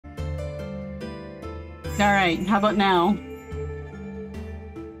Alright, how about now?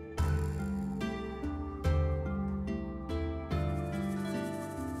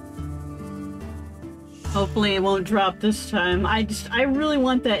 Hopefully it won't drop this time. I really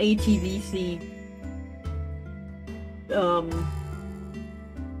want that ATVC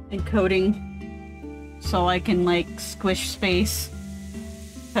encoding so I can like squish space.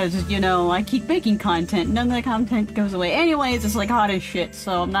 Because, you know, I keep making content, none of the content goes away. Anyways, it's like hot as shit,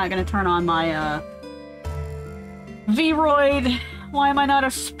 so I'm not gonna turn on my V-Roid. Why am I not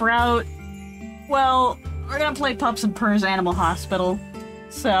a Sprout? Well, we're gonna play Pups and Purrs Animal Hospital,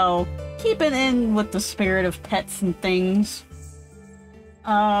 so keeping in with the spirit of pets and things.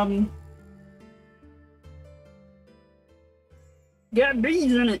 Got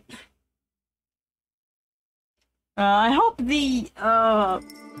bees in it. I hope the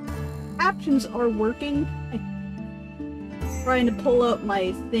captions are working. I'm trying to pull up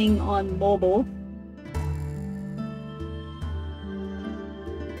my thing on mobile.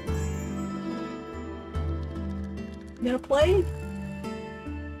 You gonna play?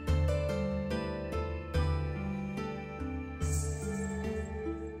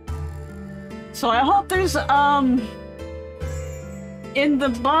 So I hope there's, in the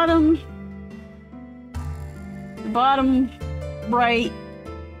bottom right,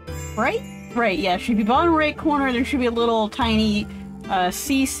 yeah, should be bottom right corner, there should be a little tiny,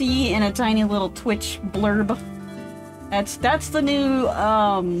 CC and a tiny little Twitch blurb. That's the new,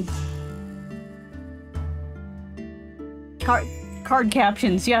 card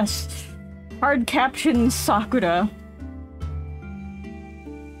captions, yes. Card captions Sakura.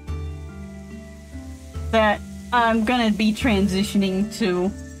 That I'm gonna be transitioning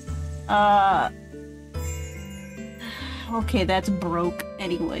to. Okay, that's broke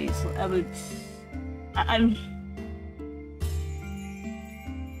anyways. I'm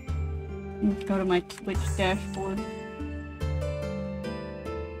go to my Twitch dashboard.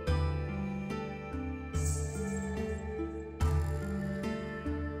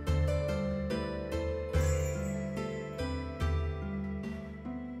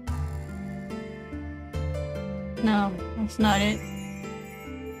 No, that's not it.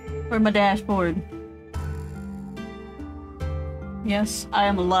 Where's my dashboard? Yes, I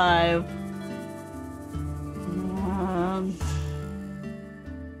am alive.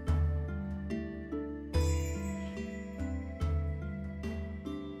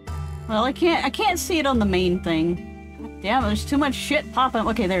 Well, I can't see it on the main thing. God damn, there's too much shit popping.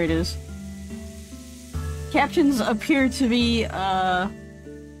 Okay, there it is. Captions appear to be, on?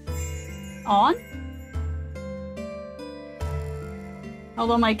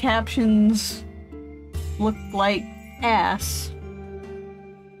 Although my captions look like ass.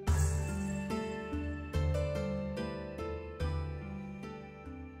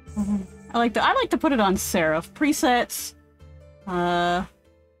 I like to put it on serif. Presets,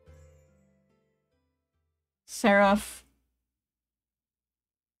 serif,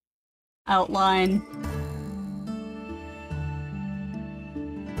 outline.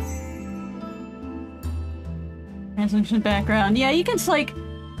 Translucent background. Yeah, you can like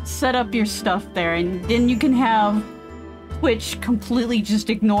set up your stuff there, and then you can have Twitch completely just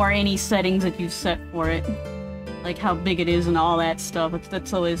ignore any settings that you've set for it, like how big it is and all that stuff.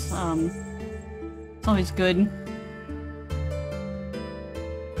 That's always it's always good.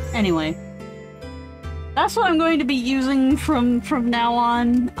 Anyway, that's what I'm going to be using from now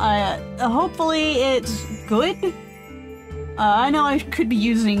on. Hopefully it's good. I know I could be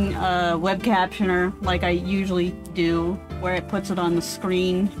using a web captioner like I usually do, where it puts it on the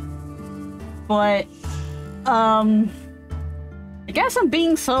screen. But, I guess I'm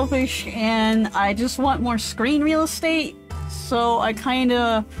being selfish and I just want more screen real estate, so I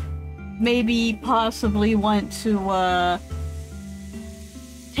kinda maybe possibly want to,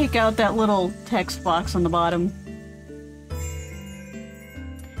 take out that little text box on the bottom.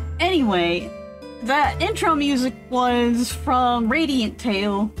 Anyway, that intro music was from Radiant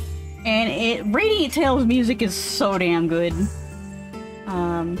Tail, and Radiant Tail's music is so damn good.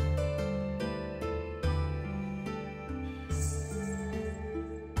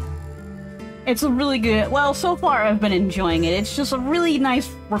 It's a really good, well, so far I've been enjoying it. It's just a really nice,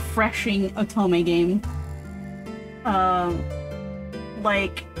 refreshing otome game.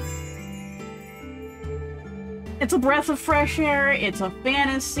 Like, it's a breath of fresh air, it's a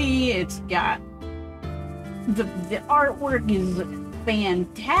fantasy, it's got the artwork is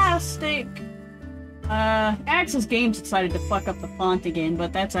fantastic. Access Games decided to fuck up the font again,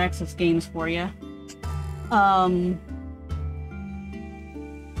 but that's Access Games for you.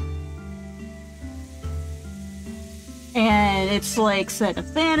 And it's like set in a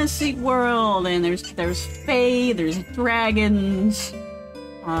fantasy world, and there's fae, there's dragons.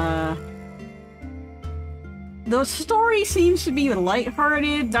 The story seems to be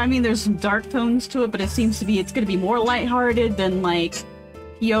lighthearted. I mean, there's some dark tones to it, but it seems to be it's gonna be more lighthearted than like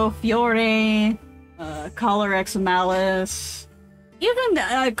Io Fiore, Collar X Malice.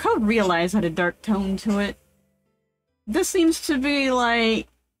 Even Code Realize had a dark tone to it. This seems to be like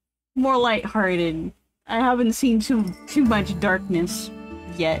more lighthearted. I haven't seen too much darkness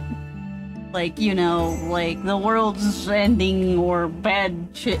yet. Like, you know, like the world's ending or bad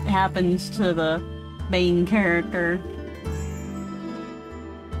shit happens to the main character.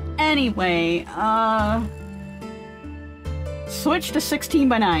 Anyway, switch to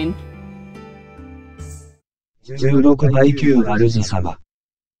 16:9. 16:9 あるじ様。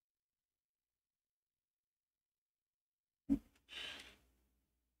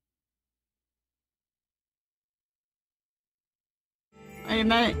Wait a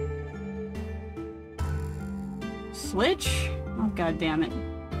minute. Switch? Oh, god damn it.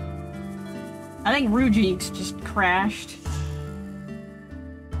 I think Ruji's just crashed.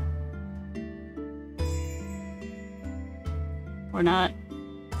 Or not.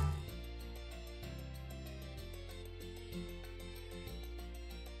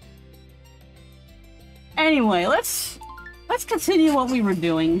 Anyway, let's continue what we were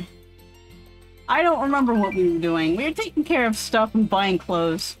doing. I don't remember what we were doing. We were taking care of stuff and buying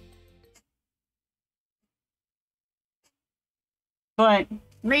clothes. But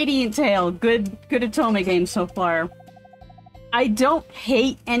Radiant Tail, good Otome game so far. I don't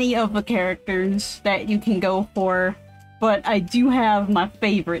hate any of the characters that you can go for, but I do have my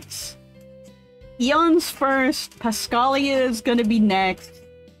favorites. Eon's first, Pascalia is gonna be next,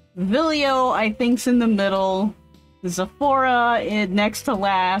 Vilio I think's in the middle, Zephora is next to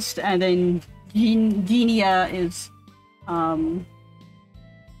last, and then Genia is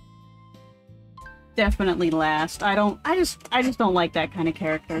definitely last. I just don't like that kind of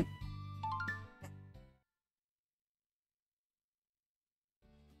character.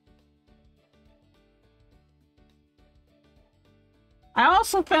 I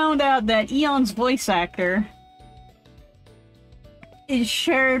also found out that Eon's voice actor is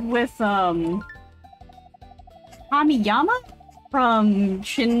shared with Kamiyama from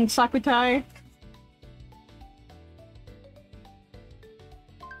Shin Sakutai.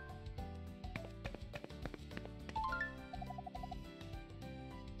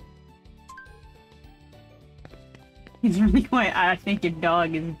 He's really quiet. I think your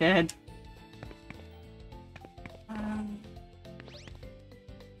dog is dead.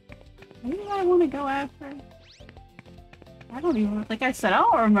 Who do I want to go after? I don't even, like I said, I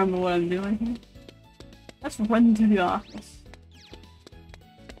don't remember what I'm doing here. Let's run to the office.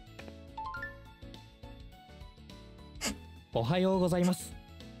 Ohayou I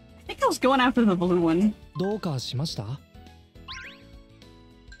think I was going after the blue one. どうかしました?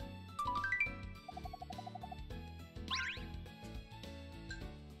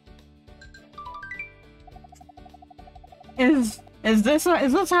 Is this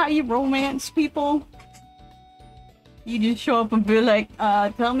how you romance people? You just show up and be like,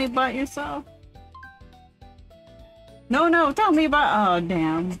 tell me about yourself? No, tell me about— oh,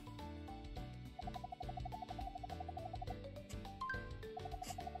 damn.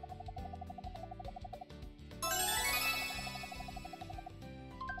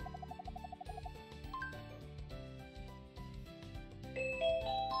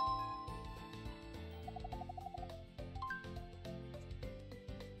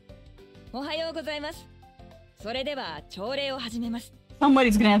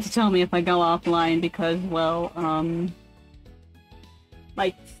 Somebody's gonna have to tell me if I go offline because, well, my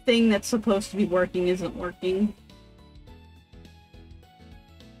thing that's supposed to be working isn't working.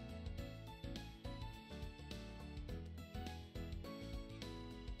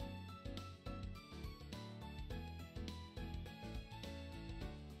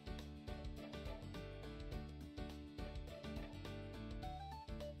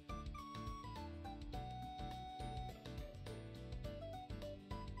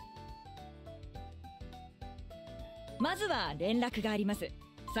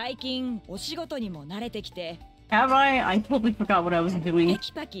 Have I? I totally forgot what I was doing.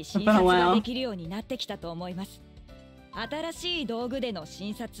 It's been a while.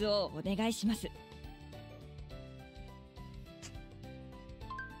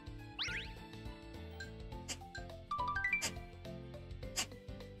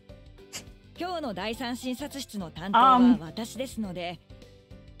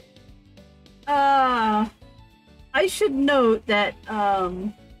 I should note that,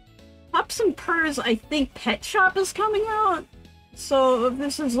 Pups and Purrs, I think Pet Shop is coming out. So if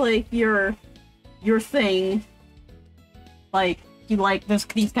this is like your thing, like you like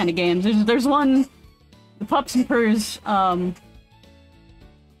these kind of games. There's one, the Pups and Purrs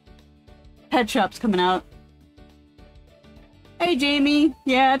pet shop's coming out. Hey Jamie,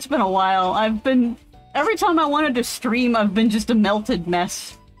 yeah, it's been a while. Every time I wanted to stream, I've been just a melted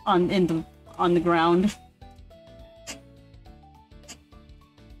mess on the ground.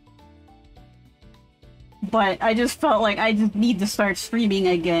 But I just felt like I just need to start streaming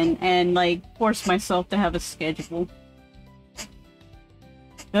again and like force myself to have a schedule.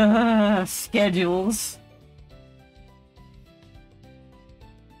 Schedules.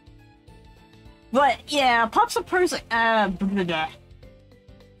 But yeah, Pups and Purrs, Pet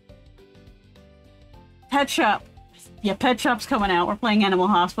Shop. Yeah, Pet Shop's coming out. We're playing Animal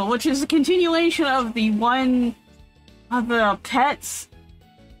Hospital, which is a continuation of the one of the Pet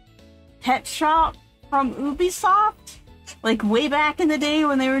Shop from Ubisoft. Like way back in the day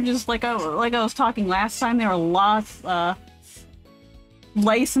when they were just like I was talking last time, there were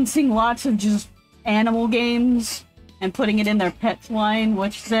licensing lots of just animal games and putting it in their pets line,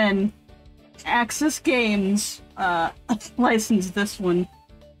 which then Axis Games licensed this one,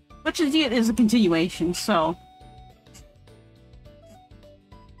 which is a continuation, so.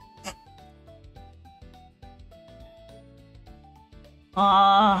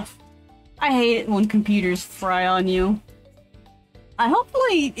 I hate it when computers fry on you.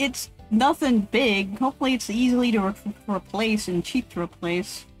 Hopefully it's nothing big. Hopefully it's easily to replace and cheap to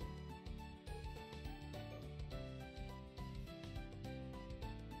replace.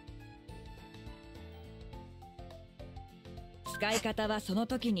使い方はその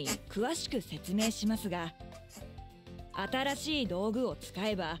時に詳しく説明しますが、新しい道具を使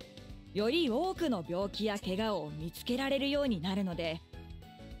えばより多くの病気や怪我を見つけられるようになるので。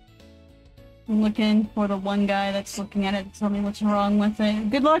I'm looking for the one guy that's looking at it to tell me what's wrong with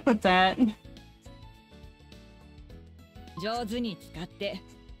it. Good luck with that. 上手に使って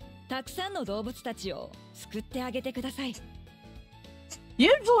たくさんの動物たちを救ってあげてください。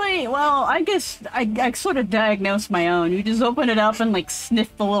Usually, well, I guess I sort of diagnose my own. You just open it up and like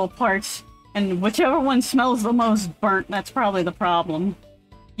sniff the little parts, and whichever one smells the most burnt, that's probably the problem.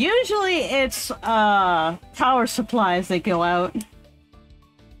 Usually it's power supplies that go out.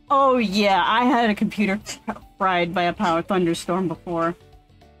 Oh yeah, I had a computer fried by a power thunderstorm before.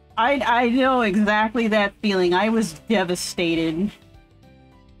 I know exactly that feeling. I was devastated.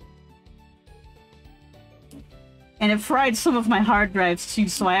 And it fried some of my hard drives too,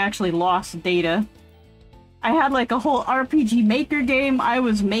 so I actually lost data. I had like a whole RPG Maker game I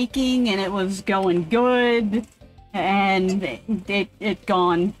was making, and it was going good, and it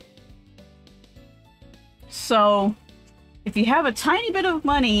gone. So, if you have a tiny bit of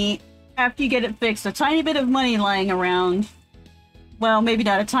money, after you get it fixed, a tiny bit of money lying around, well, maybe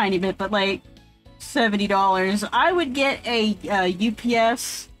not a tiny bit, but like $70, I would get a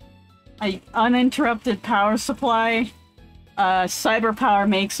UPS, a uninterrupted power supply. CyberPower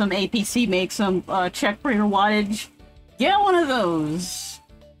makes them, APC makes them, check for your wattage. Get one of those.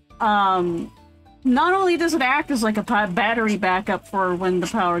 Not only does it act as like a battery backup for when the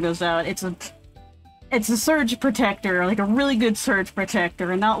power goes out, it's a surge protector, like a really good surge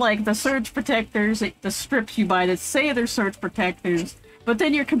protector, and not like the surge protectors, the strips you buy that say they're surge protectors, but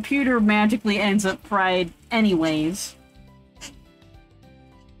then your computer magically ends up fried anyways.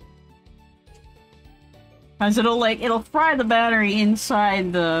 Because it'll fry the battery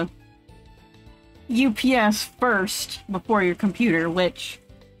inside the UPS first before your computer, which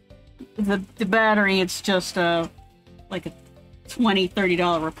the battery, it's just like a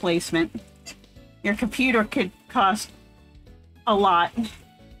 $20-$30 replacement. Your computer could cost a lot.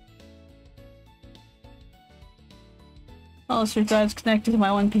 Oh, so drive's connected to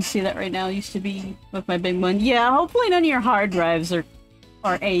my one PC that right now used to be with my big one. Yeah, hopefully none of your hard drives are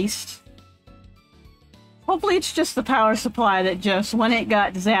aced. Hopefully it's just the power supply that just, when it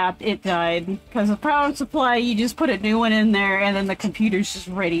got zapped, it died. Because the power supply, you just put a new one in there and then the computer's just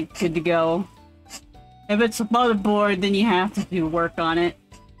ready, good to go. If it's a motherboard, then you have to do work on it.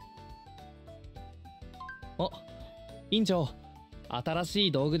 お、院長、新し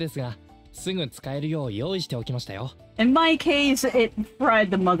い道具ですが、すぐ使えるよう用意しておきましたよ。In my case, it fried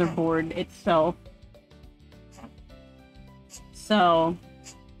the motherboard itself. So...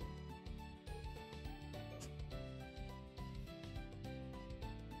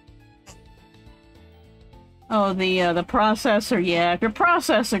 Oh, the processor, yeah. If your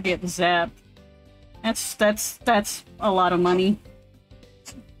processor gets zapped, that's a lot of money.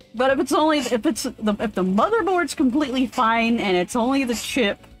 But if the motherboard's completely fine and it's only the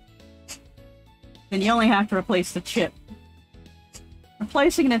chip, then you only have to replace the chip.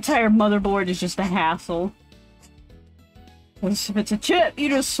 Replacing an entire motherboard is just a hassle. Because if it's a chip, you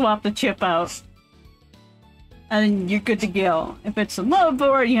just swap the chip out. And you're good to go. If it's a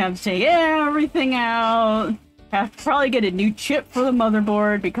motherboard, you have to take everything out. Have to probably get a new chip for the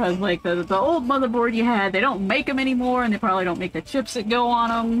motherboard because, like, the old motherboard you had, they don't make them anymore, and they probably don't make the chips that go on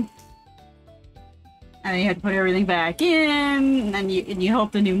them. And then you have to put everything back in, and you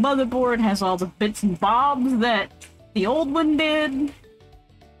hope the new motherboard has all the bits and bobs that the old one did.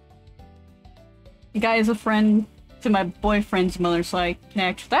 The guy is a friend to my boyfriend's mother, so I can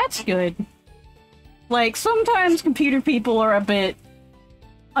actually— that's good. Like, sometimes computer people are a bit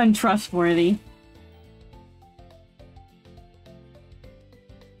untrustworthy.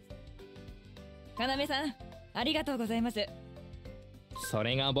 Kaname-san, ありがとうございます。そ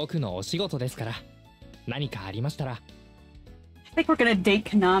れが僕のお仕事ですから。何かありましたら。I think we're gonna date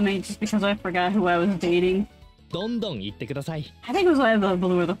Kaname just because I forgot who I was dating. どんどん言ってください。I think it was either the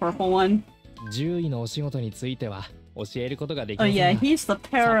blue or the purple one. 獣医のお仕事については教えることができ Oh ませんが、 yeah, he's the サ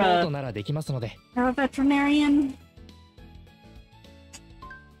ポート para ならできますので。veterinarian.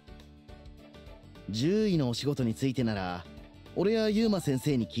 獣医のお仕事についてなら、俺やユーマ先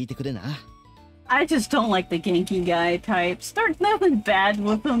生に聞いてくれな。I just don't like the Genki guy types. There's nothing bad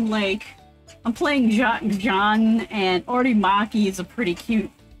with them. Like, I'm playing John, and Orimaki is a pretty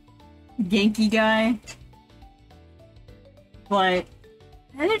cute Genki guy. But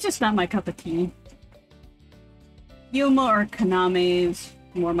they're just not my cup of tea. Yuma or Kaname is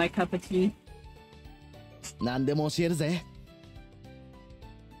more my cup of tea. 何でも教えるぜ。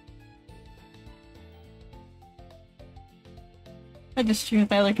I just tuned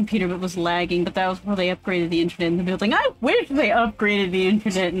my other computer but was lagging, but that was where they upgraded the internet in the building. I wish they upgraded the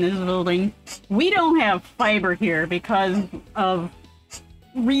internet in this building. We don't have fiber here because of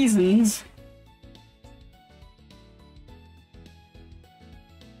reasons.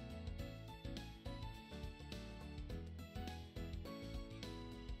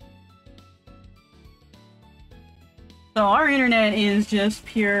 So our internet is just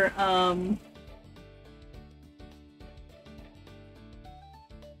pure,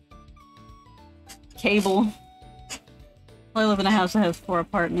 cable. I live in a house that has 4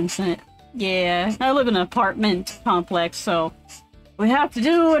 apartments in it. Yeah, I live in an apartment complex, so we have to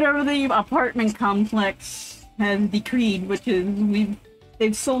do whatever the apartment complex has decreed, which is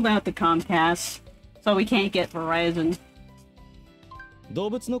they've sold out the Comcast, so we can't get Verizon. 動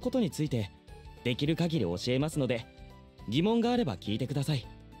物のことについてできる限り教えますので、疑問があれば聞いてください。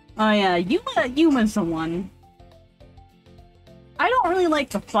 Oh yeah, Yuma's the one. I don't really like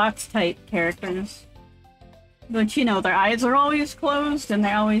the fox type characters. But you know, their eyes are always closed and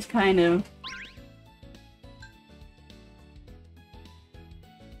they're always kind of...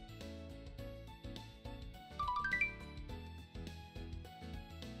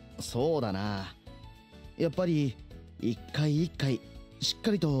 そうだな。やっぱり一回一回しっ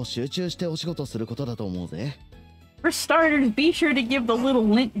かりと集中してお仕事することだと思うぜ。For starters, be sure to give the little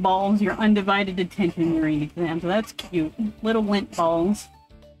lint balls your undivided attention during exams. That's cute. Little lint balls.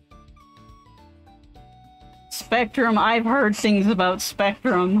 Spectrum, I've heard things about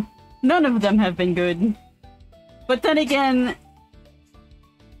Spectrum. None of them have been good. But then again,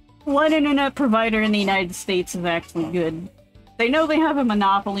 one internet provider in the United States is actually good. They know they have a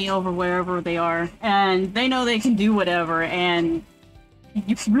monopoly over wherever they are, and they know they can do whatever, and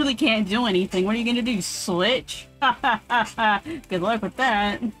you really can't do anything. What are you gonna do? Switch? Good luck with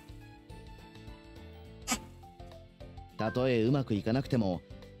that. たとえうまくいかなくても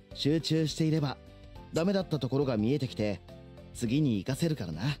集中していればダメだったところが見えてきて次に活かせるか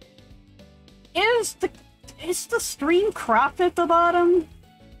らな。Is the stream cropped at the bottom?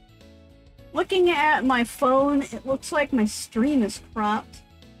 Looking at my phone, it looks like my stream is cropped.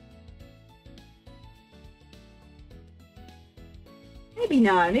 Maybe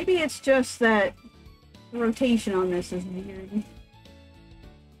not. Maybe it's just that the rotation on this is weird.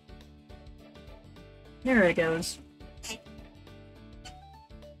 There it goes.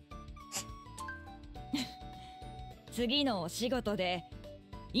 次のお仕事で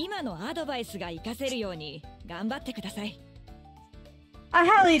今のアドバイスが活かせるように頑張ってください。I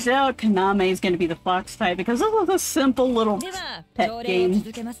highly doubt Kaname is going to be the fox type because this is a simple little では pet 朝礼を game.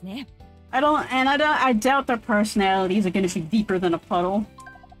 続けますね。I doubt their personalities are going to be deeper than a puddle.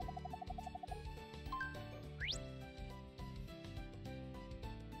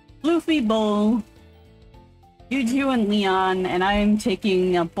 Luffy, Bull, Juju, and Leon, and I'm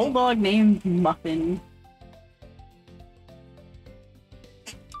taking a bulldog named Muffin.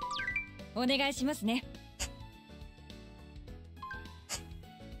 お願いしますね。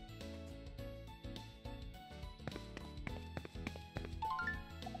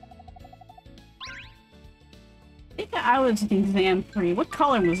think I was in exam 3. What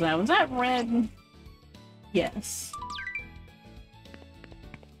color was that? Was that red? Yes.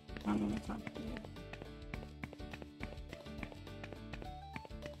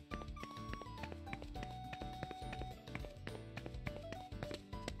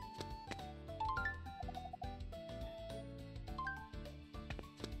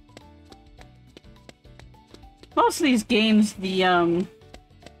 Most of these games, the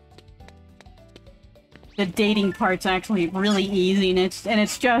dating part's actually really easy, and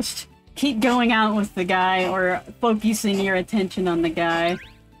it's just keep going out with the guy or focusing your attention on the guy,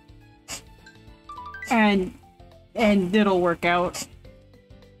 and it'll work out.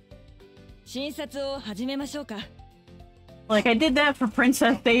 診察を始めましょうか。 Like, I did that for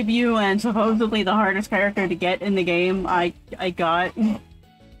Princess Debut, and supposedly the hardest character to get in the game, I got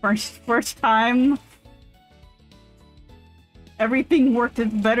first time. Everything worked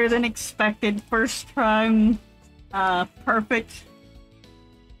better than expected first time. Perfect.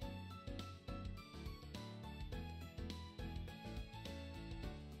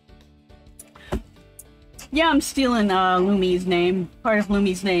 Yeah, I'm stealing Lumi's name. Part of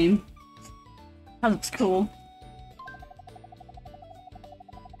Lumi's name. Cause it's cool.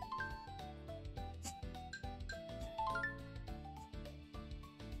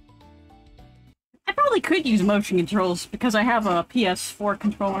 I probably could use motion controls because I have a PS4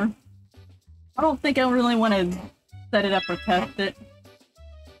 controller. I don't think I really want to set it up or test it.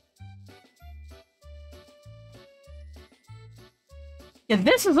 Yeah,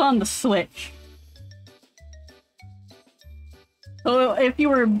 this is on the Switch. So if you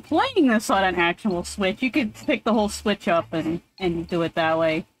were playing this on an actual Switch, you could pick the whole Switch up and do it that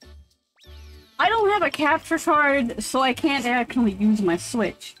way. I don't have a capture card, so I can't actually use my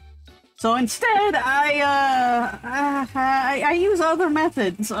Switch. So instead, I use other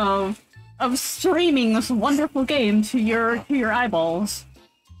methods of streaming this wonderful game to your eyeballs.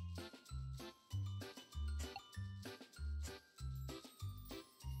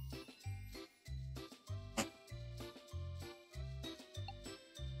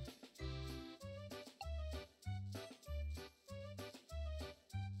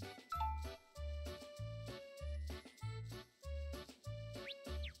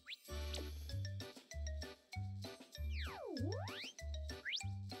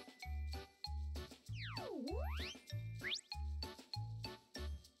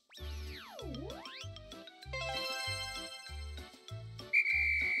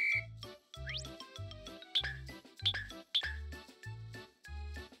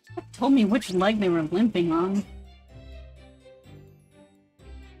 Told me which leg they were limping on.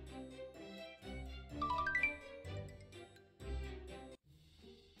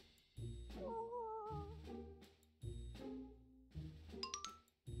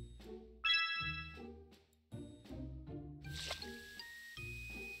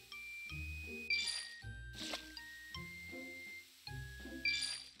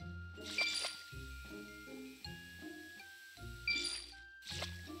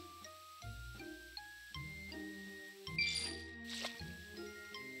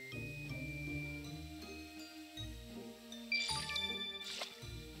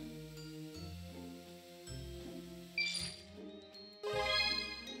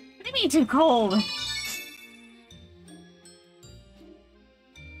 Too cold.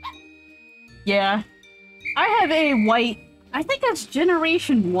 Yeah. I have a white, I think that's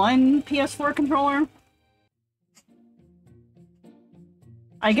Generation 1 PS4 controller.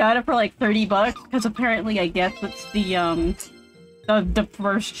 I got it for like $30 because apparently I guess it's the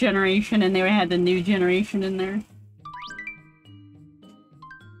first generation and they had the new generation in there.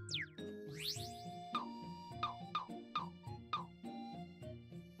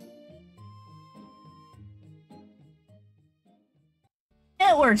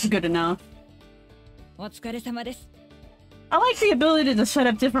 It works good enough. お疲れ様です。 I like the ability to set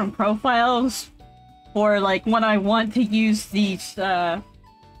up different profiles for like when I want to use the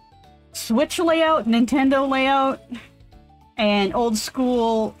Switch layout, Nintendo layout, and old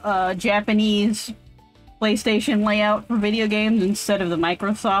school Japanese PlayStation layout for video games instead of the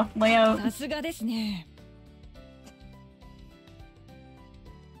Microsoft layout. さすがですね。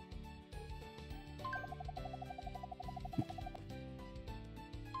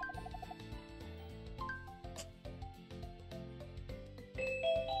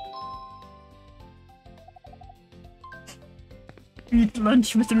 Eat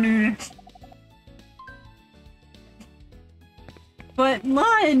lunch with me. But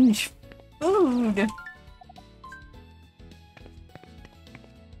lunch! Food!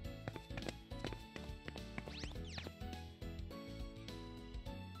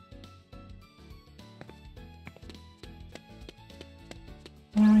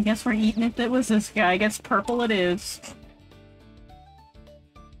 I guess we're eating it. That was this guy. I guess purple it is.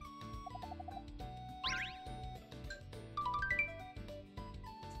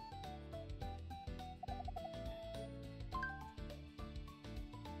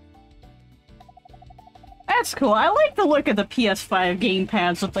 That's cool. I like the look of the PS5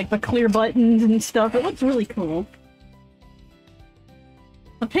 gamepads with like the clear buttons and stuff. It looks really cool.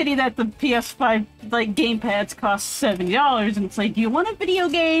 The pity that the PS5 like gamepads cost $70 and it's like, do you want a video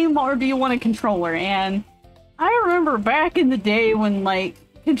game or do you want a controller? And I remember back in the day when like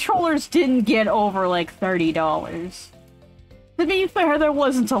controllers didn't get over like $30. To be fair, there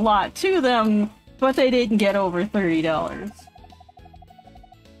wasn't a lot to them, but they didn't get over $30.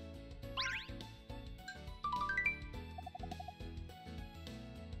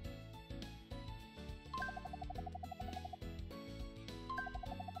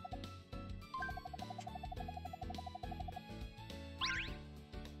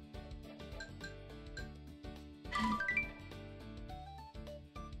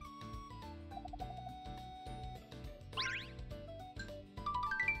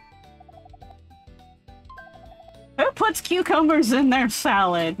 Who puts cucumbers in their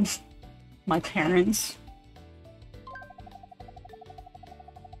salad? My parents.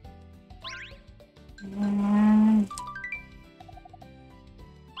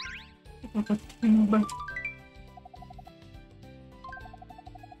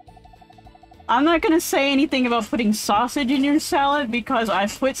 I'm not gonna say anything about putting sausage in your salad because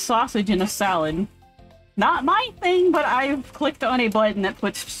I've put sausage in a salad. Not my thing, but I've clicked on a button that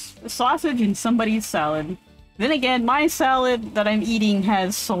puts sausage in somebody's salad. Then again, my salad that I'm eating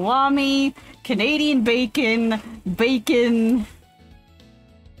has salami, Canadian bacon, bacon...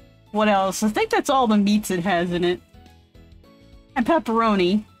 What else? I think that's all the meats it has in it. And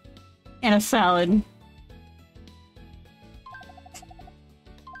pepperoni. And a salad.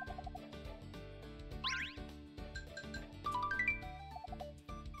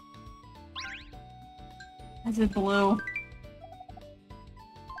 Is it blue?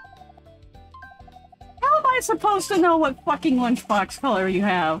 How am I supposed to know what fucking lunchbox color you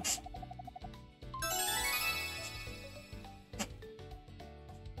have?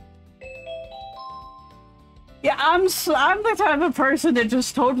 Yeah, I'm the type of person that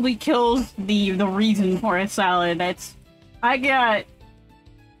just totally kills the reason for a salad. It's a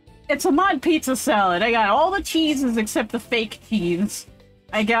mod pizza salad. I got all the cheeses except the fake cheese.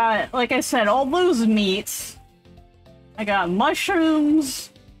 I got, like I said, all those meats. I got mushrooms,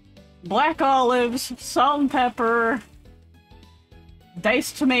 black olives, salt and pepper,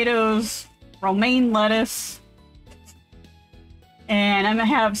 diced tomatoes, romaine lettuce, and I'm gonna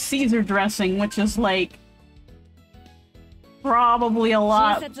have Caesar dressing, which is like probably a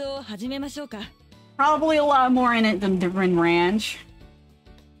lot more in it than Divine Ranch.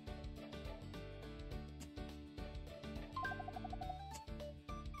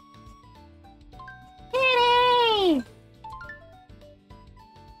 Kitty!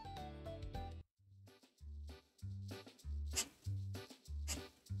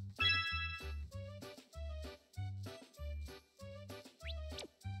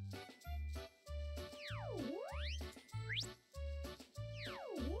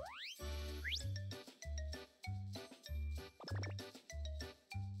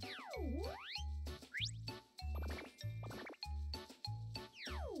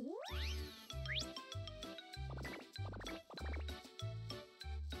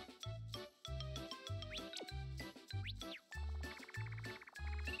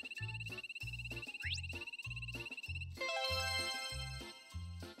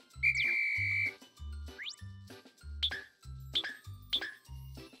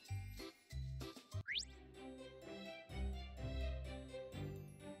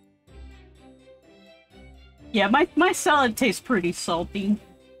 Yeah, my salad tastes pretty salty.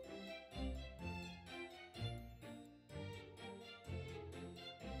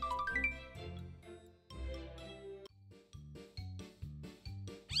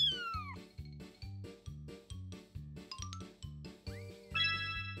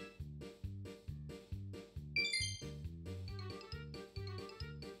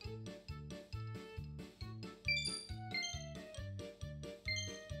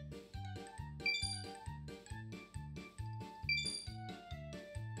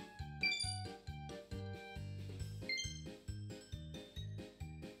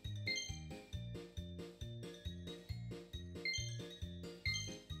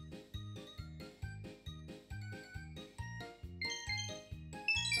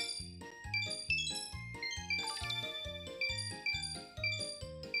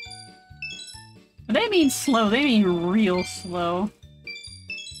 They mean slow, they mean real slow.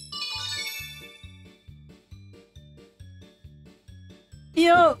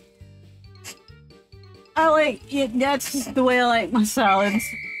 know, I like it. That's the way I like my salads.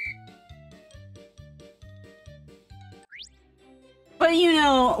 But you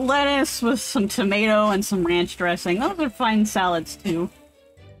know, lettuce with some tomato and some ranch dressing, those are fine salads too.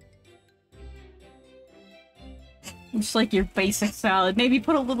 Just like your basic salad. Maybe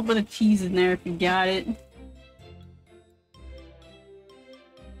put a little bit of cheese in there if you got it.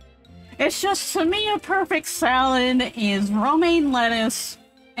 It's just, to me, a perfect salad is romaine lettuce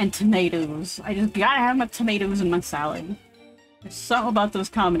and tomatoes. I just gotta have my tomatoes in my salad. There's something about those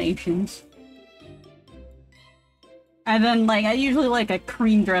combinations. And then, like, I usually like a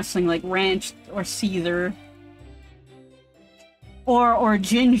cream dressing, like ranch or Caesar. Or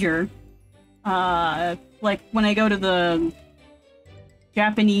ginger. Like, when I go to the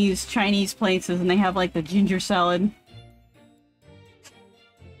Japanese, Chinese places and they have, like, the ginger salad.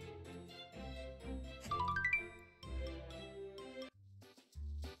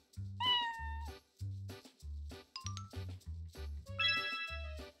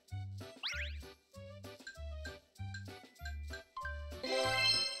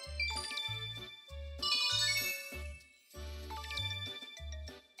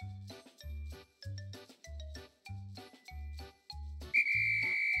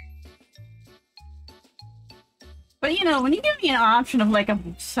 But you know, when you give me an option of like a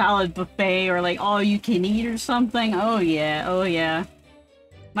salad buffet or like all you can eat or something, oh yeah, oh yeah.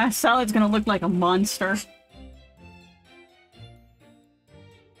 My salad's gonna look like a monster.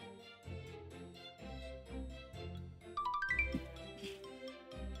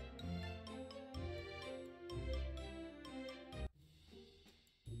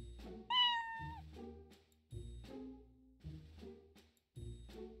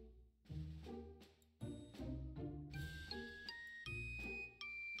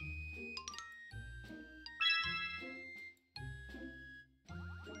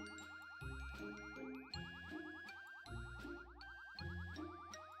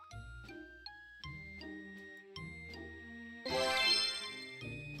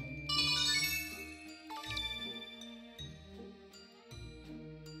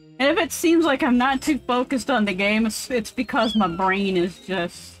 And if it seems like I'm not too focused on the game, it's because my brain is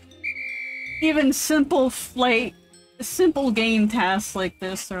just... Even simple game tasks like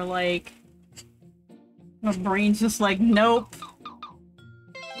this are like... My brain's just like, nope.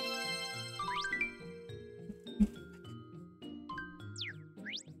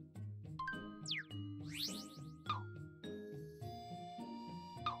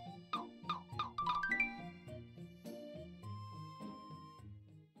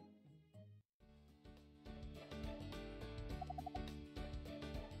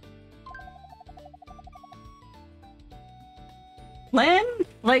 Len?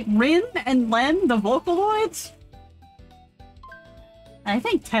 Like Rin and Len, the Vocaloids? I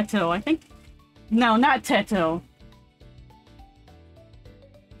think Teto, No, not Teto.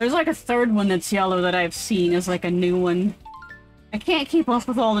 There's like a third one that's yellow that I've seen as like a new one. I can't keep up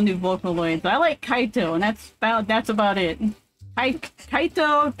with all the new Vocaloids. I like Kaito, and that's about it.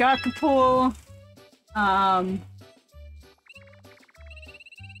 Kaito, Gakpo,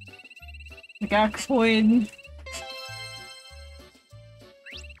 Gakpoid.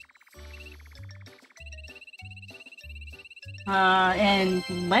 And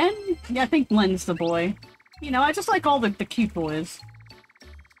Len? Yeah, I think Len's the boy. You know, I just like all the cute boys.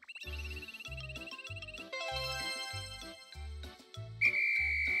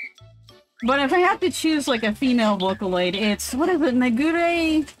 But if I have to choose, like, a female Vocaloid, it's... What is it?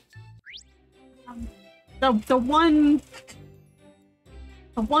 Megure? The one...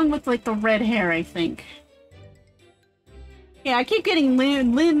 The one with, like, the red hair, I think. Yeah, I keep getting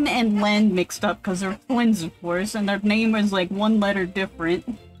Lin and Len mixed up because they're twins, of course, and their name is like one letter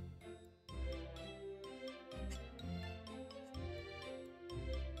different.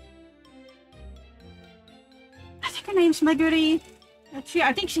 I think her name's Meguri.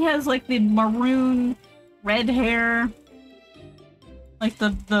 I think she has like the maroon red hair. Like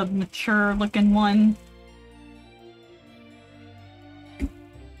the mature looking one.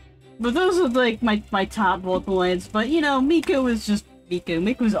 But those are like my top Vocaloids, but you know, Miko is just Miko.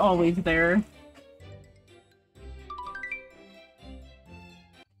 Miko's always there.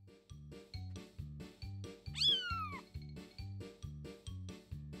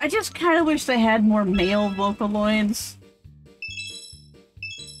 I just kind of wish they had more male Vocaloids.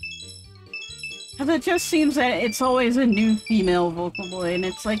 Because it just seems that it's always a new female Vocaloid, and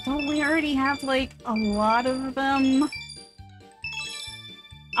it's like, don't we already have like a lot of them?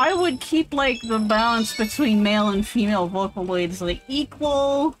 I would keep, like, the balance between male and female Vocaloids, like,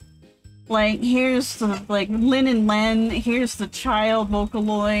 equal, Like, here's the, like, Lin and Len, here's the child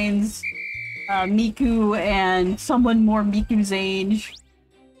Vocaloids, Miku and someone more Miku's age.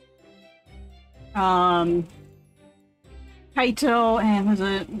 Kaito, and was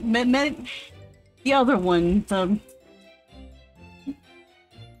it the other one,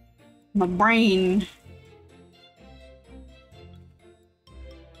 my brain.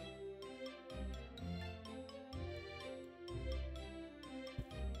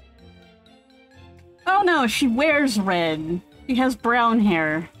 Oh no, she wears red. She has brown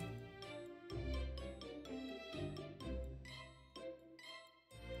hair.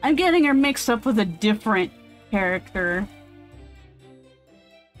 I'm getting her mixed up with a different character.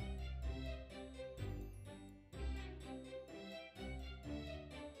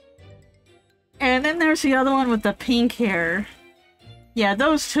 And then there's the other one with the pink hair. Yeah,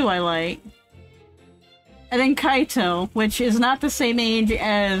 those two I like. And then Kaito, which is not the same age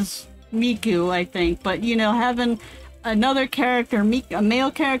as Miku, I think. But, you know, having another character, a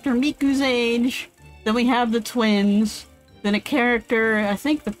male character Miku's age, then we have the twins, then a character, I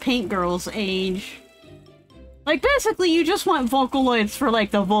think the Paint Girl's age. Like, basically, you just want Vocaloids for,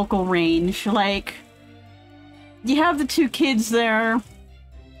 like, the vocal range. Like, you have the two kids there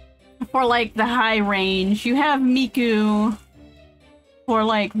for, like, the high range. You have Miku for,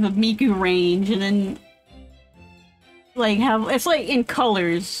 like, the Miku range, and then, like, it's, like, in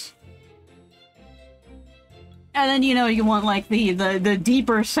colors. And then, you know, you want, like, the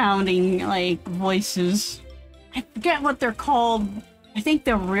deeper sounding, like, voices. I forget what they're called. I think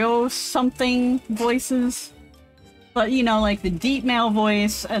they're real something voices. But, you know, like, the deep male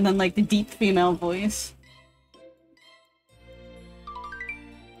voice, and then, like, the deep female voice.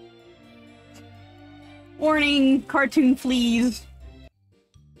 Warning, cartoon fleas.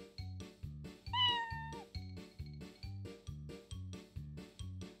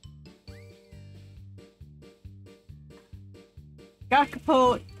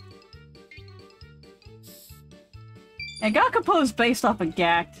 Gakapo. Yeah, Gakapo is based off of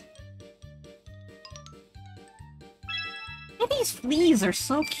Gact. Yeah, these fleas are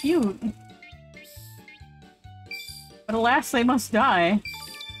so cute. But alas, they must die.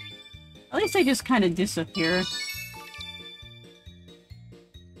 At least they just kind of disappear.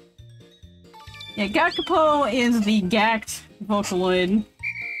 Yeah, Gakapo is the Gact Vocaloid.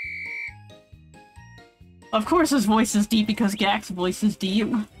 Of course his voice is deep because Gact's voice is deep.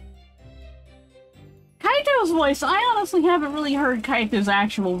 Kaito's voice, I honestly haven't really heard Kaito's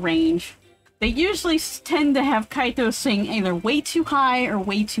actual range. They usually tend to have Kaito sing either way too high or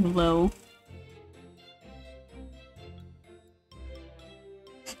way too low.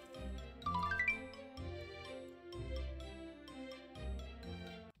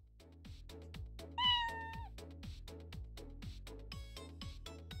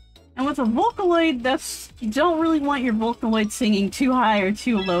 And with a Vocaloid, you don't really want your Vocaloid singing too high or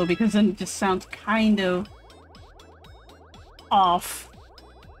too low, because then it just sounds kind of off.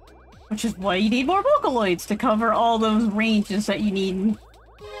 Which is why you need more Vocaloids, to cover all those ranges that you need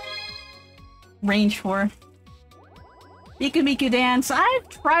range for. Miku Miku Dance. I've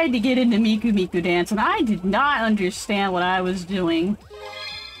tried to get into Miku Miku Dance, and I did not understand what I was doing.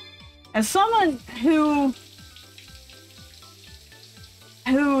 As someone who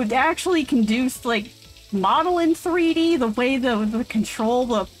actually can do, like, model in 3D, the way the control,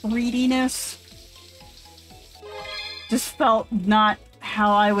 the 3D-ness just felt not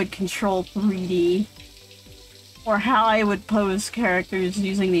how I would control 3D, or how I would pose characters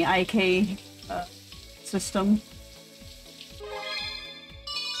using the IK system.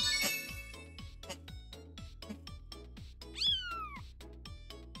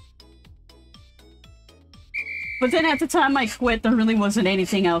 But then at the time I quit, there really wasn't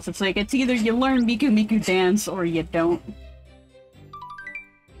anything else. It's like, it's either you learn Miku Miku Dance or you don't.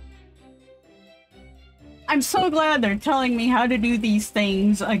 I'm so glad they're telling me how to do these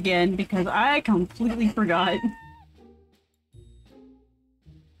things again, because I completely forgot.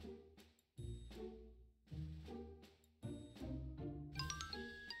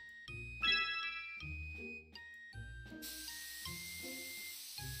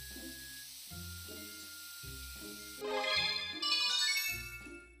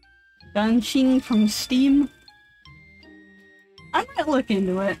 Gunshin from Steam. I might look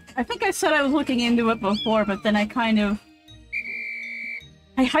into it. I think I said I was looking into it before, but then I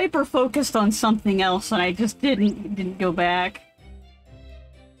hyper-focused on something else and I just didn't go back.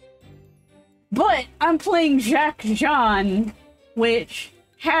 But I'm playing Jacques Jean, which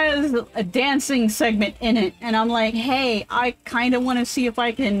has a dancing segment in it, and I'm like, hey, I kind of want to see if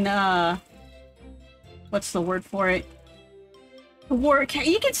I can, what's the word for it?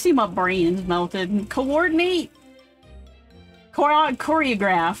 You can see my brain is melted. Coordinate.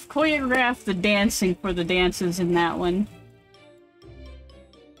 Choreograph the dancing for the dances in that one.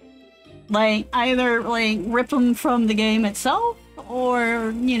 Like, either, like, rip them from the game itself,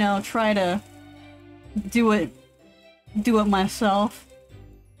 or, you know, try to do it myself.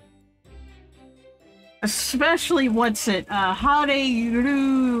 Especially, what's it,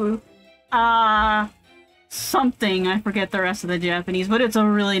 Hareyuru, something, I forget the rest of the Japanese, but it's a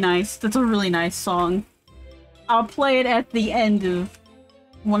really nice song. I'll play it at the end of,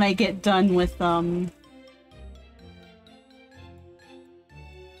 when I get done with, done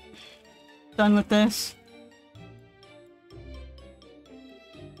with this.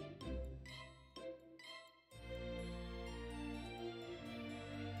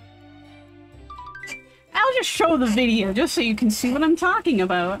 I'll just show the video just so you can see what I'm talking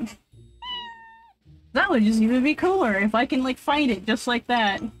about. That would just even be cooler if I can, like, find it just like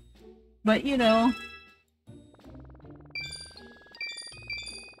that. But, you know...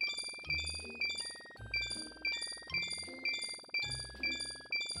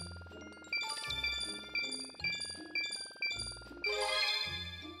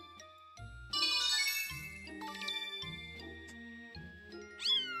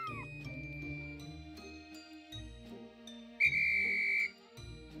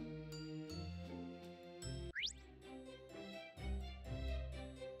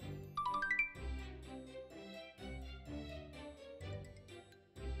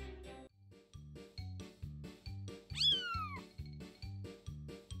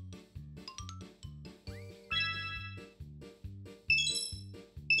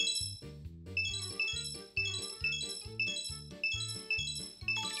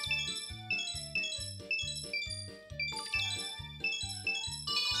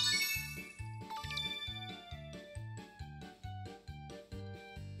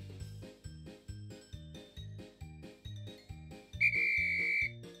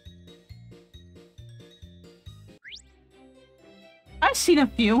 I've seen a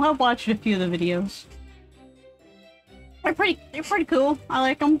few. I've watched a few of the videos. They're pretty cool. I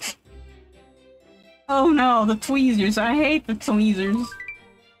like them. Oh no, the tweezers. I hate the tweezers.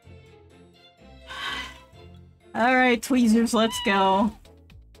 Alright, tweezers, let's go.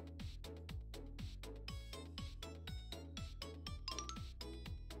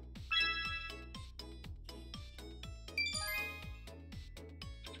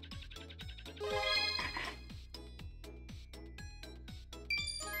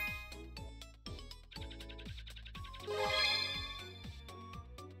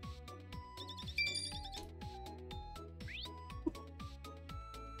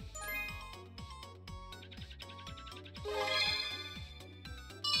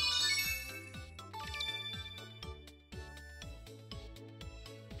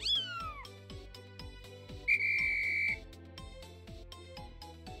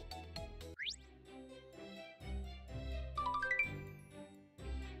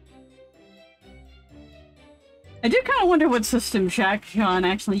 I do kind of wonder what system Shakshan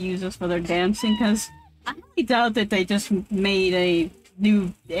actually uses for their dancing, because I highly doubt that they just made a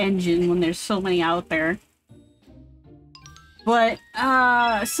new engine when there's so many out there. But,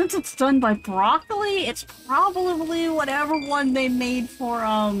 since it's done by Broccoli, it's probably whatever one they made for,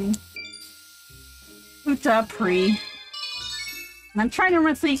 Utapri. And I'm trying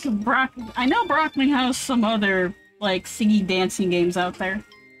to think of Broccoli. I know Broccoli has some other, like, singing dancing games out there.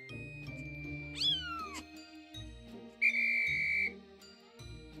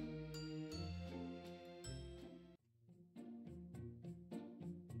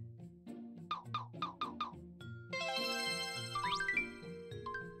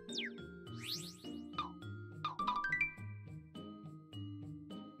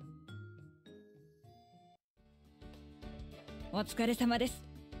お疲れ様です。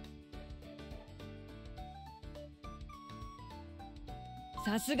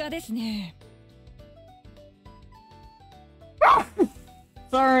さすがですね。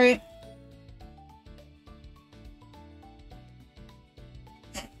Sorry.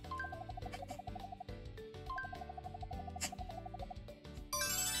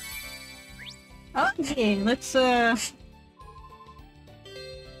 Okay, let's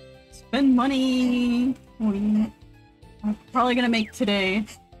spend money. I'm probably gonna make today.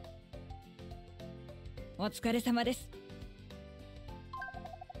 お疲れ様です。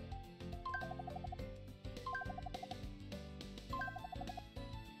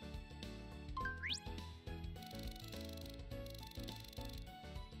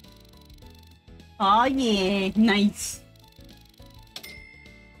Oh yeah, nice.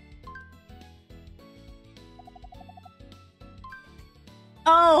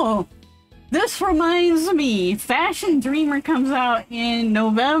 Oh! This reminds me! Fashion Dreamer comes out in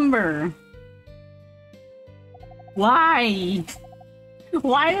November. Why?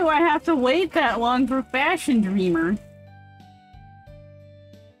 Why do I have to wait that long for Fashion Dreamer?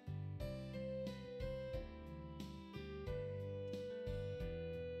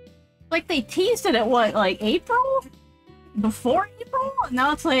 Like, they teased it at what, like April? Before April?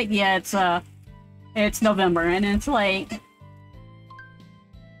 Now it's like, yeah, it's November, and it's like...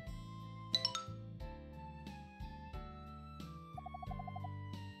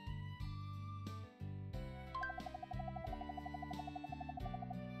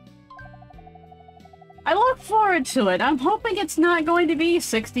 I look forward to it. I'm hoping it's not going to be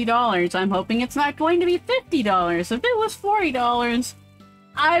 $60. I'm hoping it's not going to be $50. If it was $40,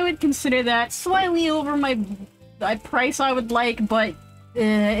 I would consider that slightly over my price I would like, but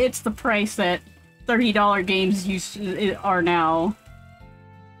it's the price that $30 games are now.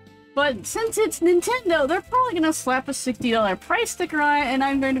 But since it's Nintendo, they're probably gonna slap a $60 price sticker on it, and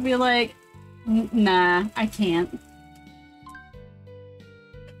I'm going to be like, nah, I can't.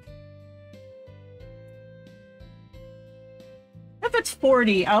 If it's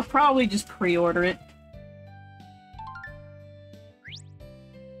 40, I'll probably just pre-order it.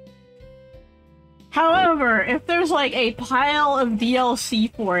 However, if there's like a pile of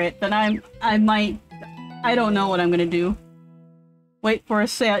DLC for it, then I don't know what I'm gonna do. Wait for a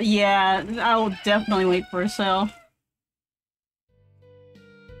sale. Yeah, I'll definitely wait for a sale.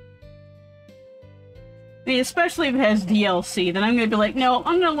 I mean, especially if it has DLC, then I'm gonna be like, no,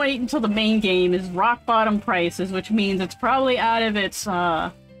 I'm gonna wait until the main game is rock bottom prices, which means it's probably out of its,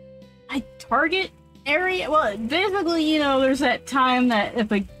 target area? Well, basically, you know, there's that time that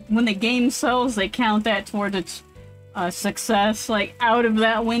when the game sells, they count that towards its, success, like, out of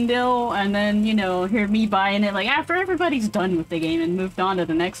that window, and then, you know, hear me buying it, like, after everybody's done with the game and moved on to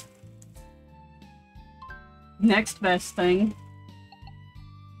the next best thing.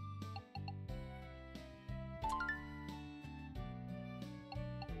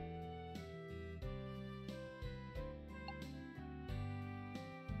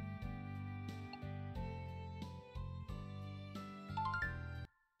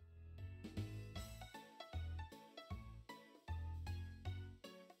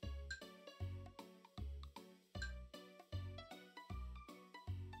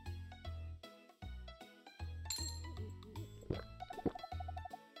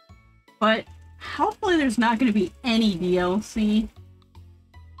 But hopefully there's not going to be any DLC.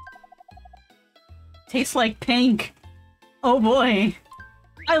 Tastes like pink. Oh boy.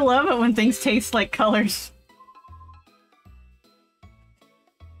 I love it when things taste like colors.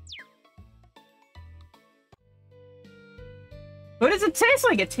 What does it taste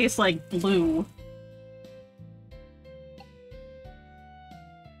like? It tastes like blue.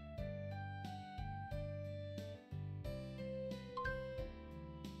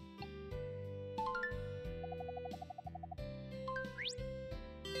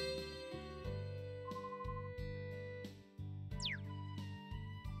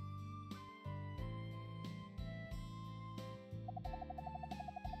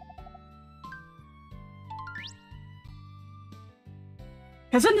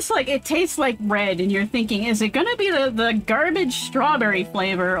 Because then it's like, it tastes like red, and you're thinking, is it gonna be the garbage strawberry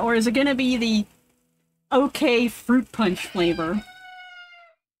flavor, or is it gonna be the okay fruit punch flavor?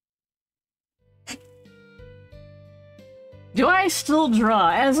 Do I still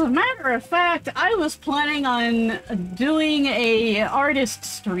draw? As a matter of fact, I was planning on doing a artist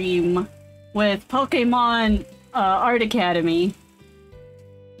stream with Pokemon Art Academy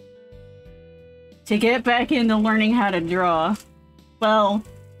to get back into learning how to draw. Well,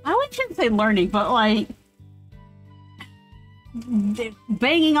 I shouldn't say learning, but like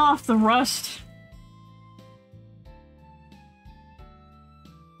banging off the rust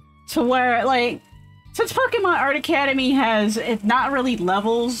to where, like, since Pokemon Art Academy it's not really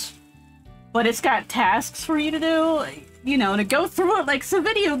levels, but it's got tasks for you to do, you know, to go through it like it's a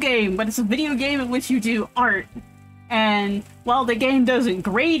video game, but it's a video game in which you do art. And while the game doesn't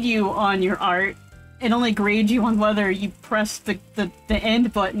grade you on your art, it only grades you on whether you press the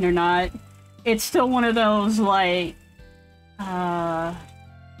end button or not. It's still one of those, like, yeah,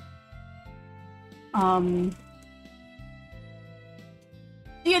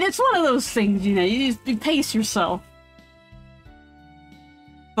 it's one of those things, you know, you pace yourself.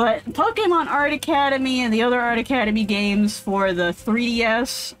 But Pokemon Art Academy and the other Art Academy games for the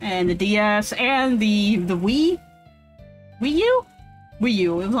 3DS and the DS and the Wii? Wii U? Wii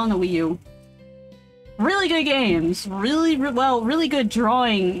U, it was on the Wii U. Really good games. Really good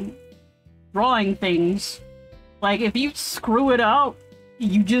drawing things. Like, if you screw it up,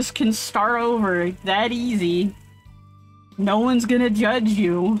 You just can start over that easy. No one's gonna judge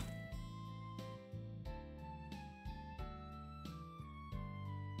you.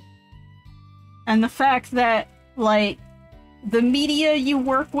 And the fact that, like, the media you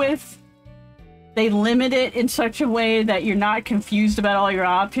work with, they limit it in such a way that you're not confused about all your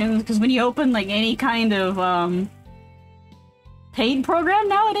options. Because when you open, like, any kind of, paid program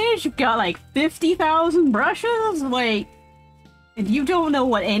nowadays, you've got, like, 50,000 brushes, like, and you don't know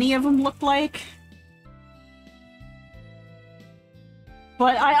what any of them look like.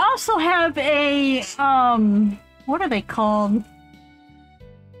 But I also have a, what are they called?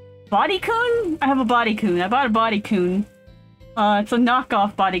 Bodycoon? I have a Bodycoon. I bought a Bodycoon. It's a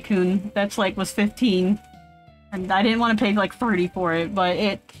knockoff Bodycoon that's like was 15. And I didn't want to pay like 30 for it, but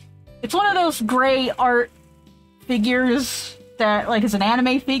it's one of those gray art figures that like is an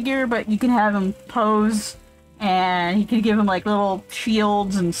anime figure, but you can have him pose and you can give him like little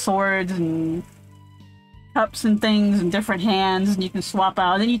shields and swords and cups and things and different hands, and you can swap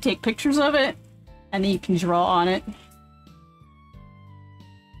out, and then you take pictures of it and then you can draw on it.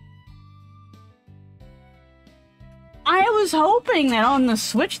 I was hoping that on the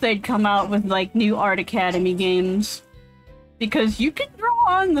Switch they'd come out with, like, new Art Academy games. Because you can draw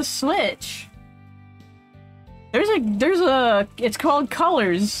on the Switch. It's called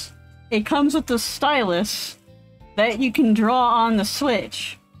Colors. It comes with the stylus that you can draw on the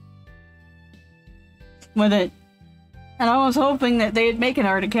Switch with it. And I was hoping that they'd make an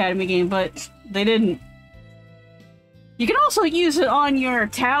Art Academy game, but they didn't. You can also use it on your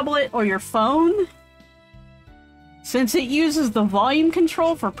tablet or your phone, since it uses the volume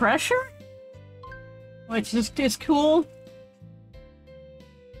control for pressure, which is cool.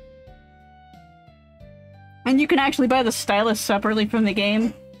 And you can actually buy the stylus separately from the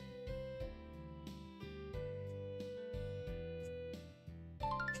game.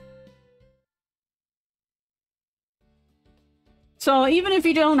 So even if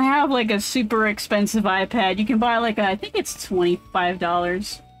you don't have like a super expensive iPad, you can buy like I think it's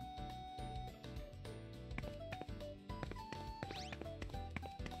 $25.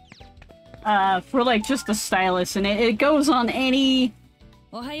 For like just the stylus, and it goes on any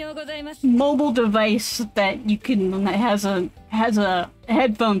mobile device that you can that has a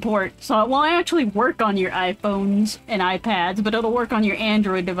headphone port. So it won't actually work on your iPhones and iPads, but it'll work on your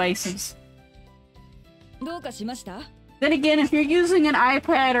Android devices. Then again, if you're using an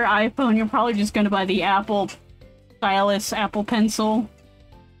iPad or iPhone, you're probably just going to buy the Apple stylus, Apple Pencil,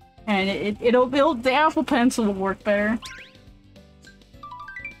 and the Apple Pencil will work better.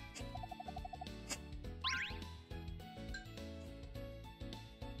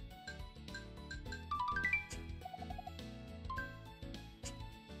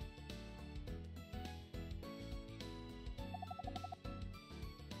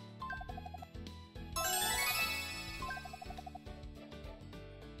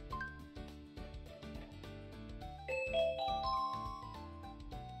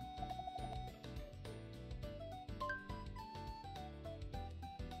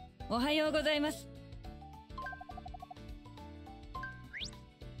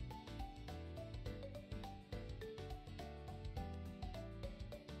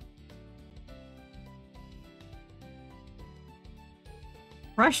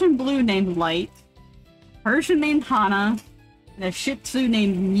 Russian blue named Light, Persian named Hana, and a Shih Tzu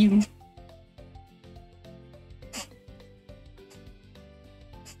named Mew.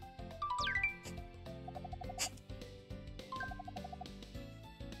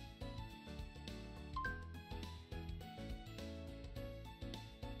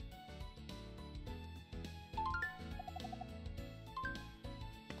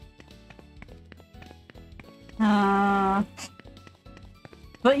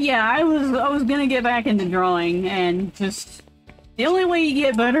 But yeah, I was gonna get back into drawing, and just the only way you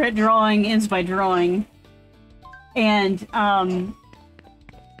get better at drawing is by drawing. And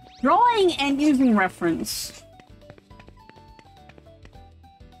drawing and using reference.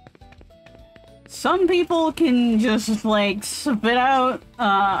 Some people can just like spit out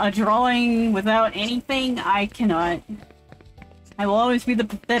a drawing without anything. I cannot. I will always be the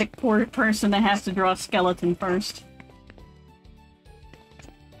pathetic poor person that has to draw a skeleton first.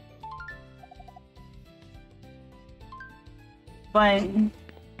 But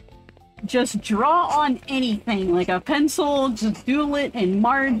just draw on anything, like a pencil, just doodle it in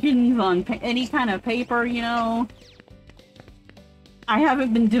margins on any kind of paper, you know. I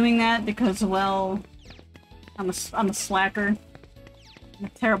haven't been doing that because, well, I'm a slacker. I'm a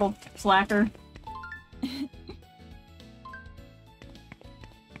terrible slacker.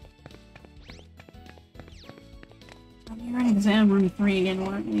 We're in exam room 3 again,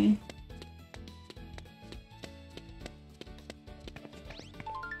 weren't we?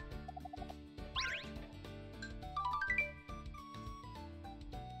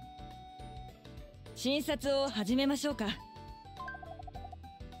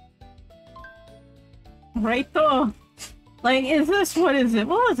 Right though. Like, is this, what is it?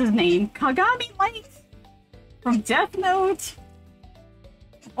 What was his name? Kagami Light? From Death Note?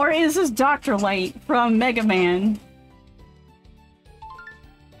 Or is this Dr. Light from Mega Man?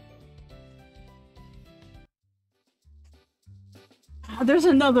 There's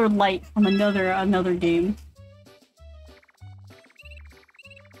another light from another game.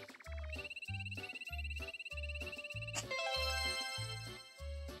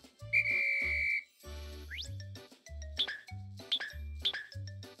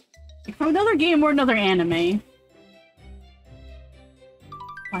 From another game or another anime.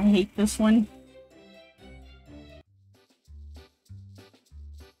 I hate this one.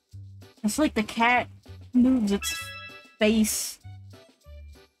 It's like the cat moves its face.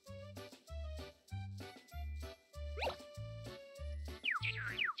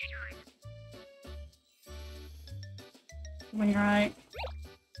 When you're right.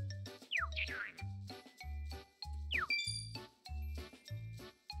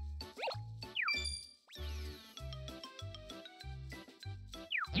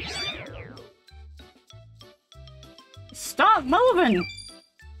 Stop moving!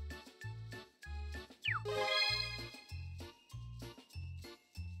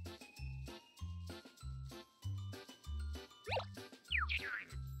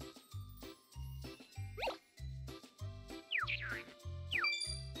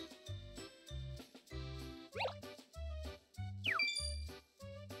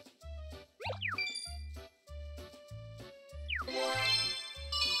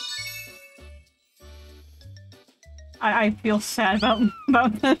 I feel sad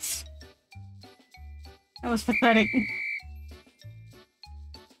about this. That was pathetic.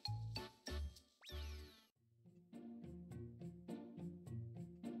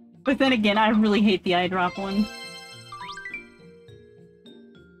 But then again, I really hate the eye drop one.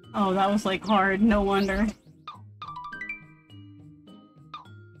 Oh, that was like hard, no wonder.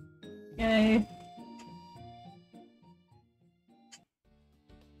 Yay.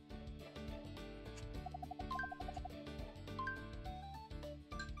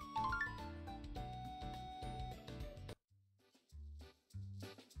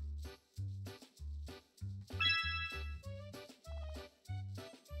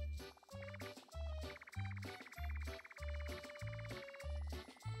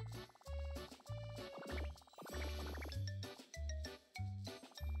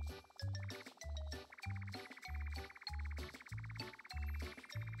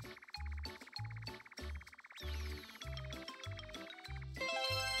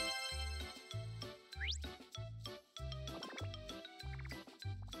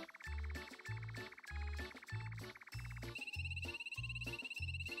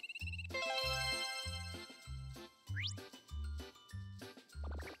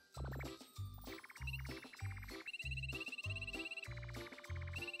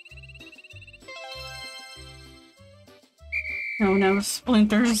 Oh no,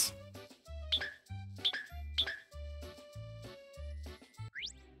 splinters.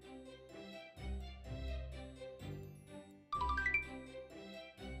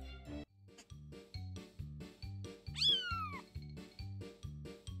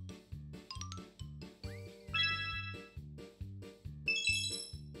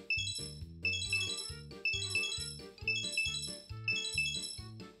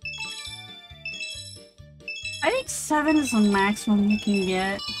 I think 7 is the maximum you can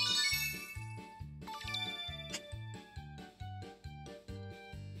get.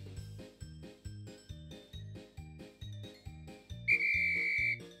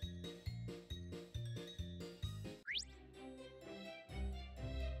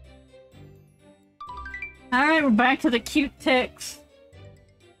 Alright, we're back to the cute ticks.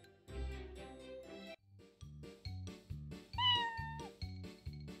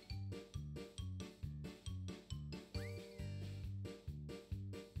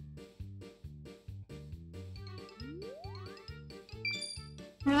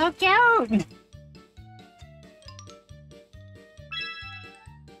 So cute!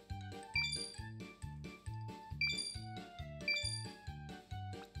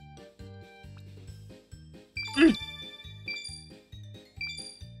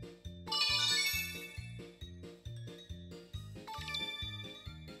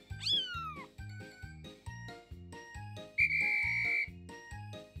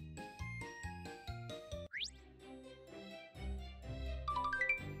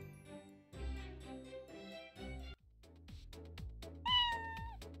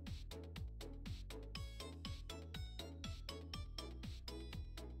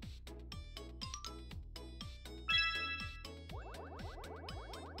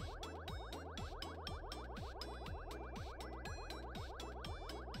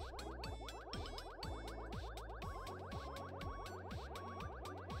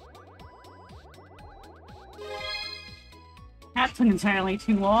 That took entirely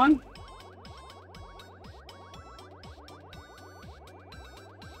too long.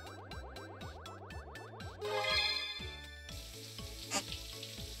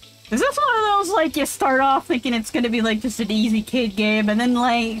 Is this one of those, like, you start off thinking it's gonna be, like, just an easy kid game, and then,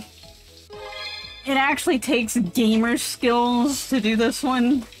 like, it actually takes gamer skills to do this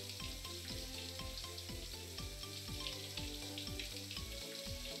one?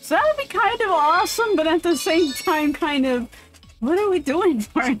 So that would be kind of awesome, but at the same time, kind of, what are we doing to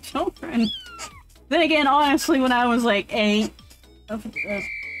our children? Then again, honestly, when I was, like, 8,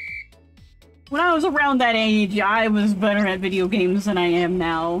 when I was around that age, I was better at video games than I am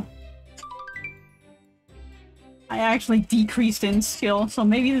now. I actually decreased in skill, so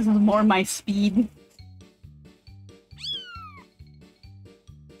maybe this is more my speed.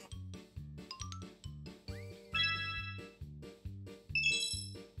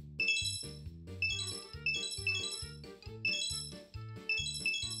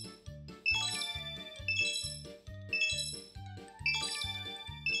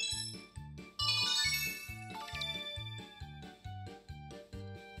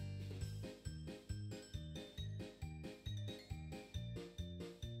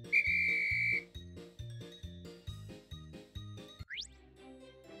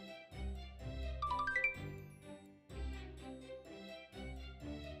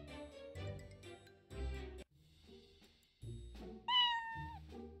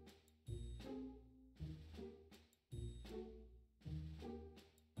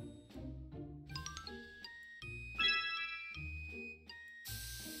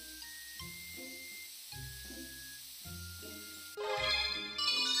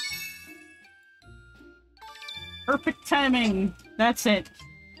 Perfect timing. That's it.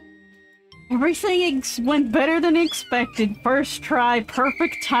 Everything went better than expected. First try,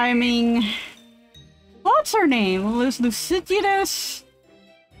 perfect timing. What's her name? Lucidus?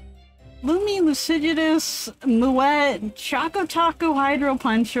 Lumi, Lucidus, Muet, Choco Taco, Hydro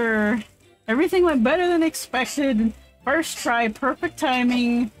Puncher. Everything went better than expected. First try, perfect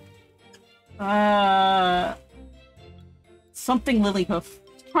timing. Something Lilyhoof.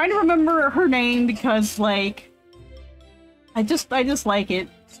 Trying to remember her name because, like, I just like it.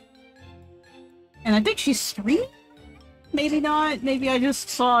 And I think she's streaming? Maybe not. Maybe I just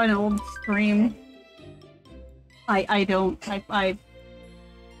saw an old stream. I don't.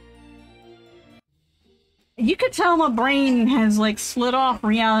 You could tell my brain has, like, slid off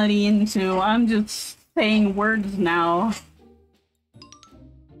reality into, I'm just saying words now.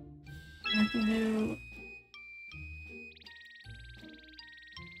 What to do?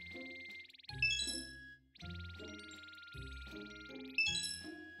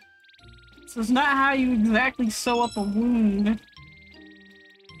 This is not how you exactly sew up a wound.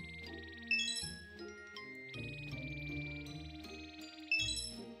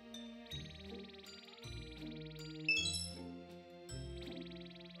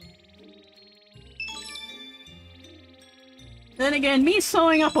 Then again, me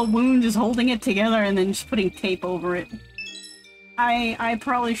sewing up a wound is holding it together and then just putting tape over it. I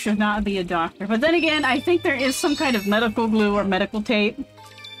probably should not be a doctor. But then again, I think there is some kind of medical glue or medical tape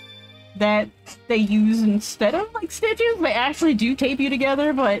that they use instead of, like, stitches. They actually do tape you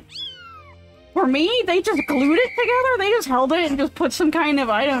together, but for me, they just glued it together. They just held it and just put some kind of,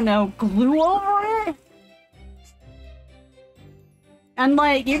 I don't know, glue over it. And,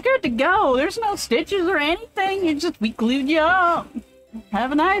 like, you're good to go. There's no stitches or anything. You just, we glued you up.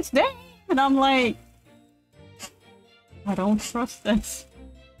 Have a nice day. And I'm like, I don't trust this.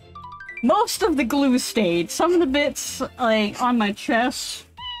 Most of the glue stayed. Some of the bits, like, on my chest,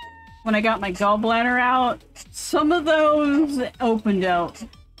 when I got my gallbladder out, some of those opened out.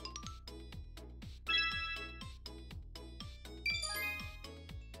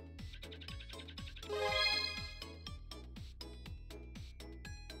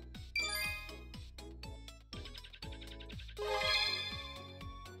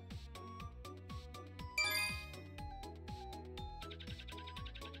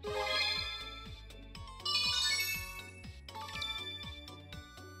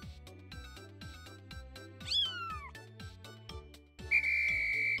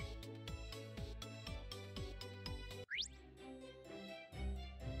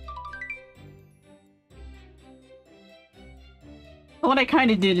 What I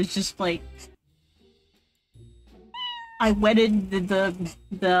kind of did is just, like, I wetted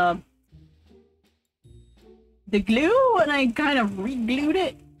the glue and I kind of re-glued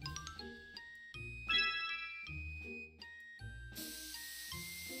it.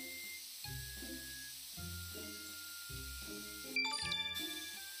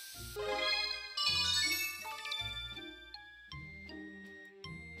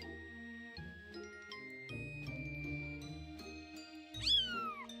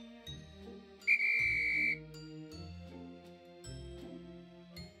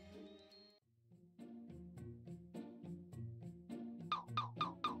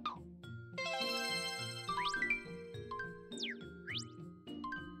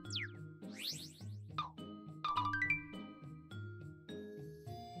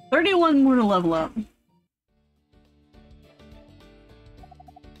 31 more to level up.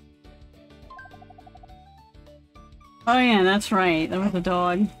 Oh yeah, that's right. There was a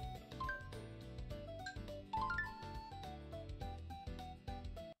dog.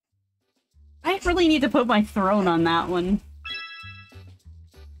 I really need to put my throne on that one.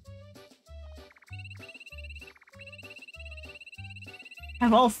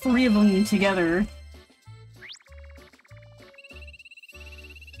 Have all three of them together.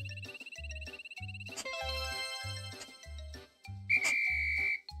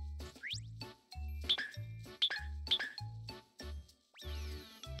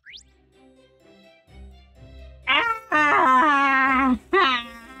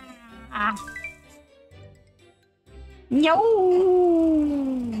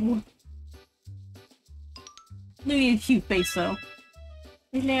 No. Look at a cute face though.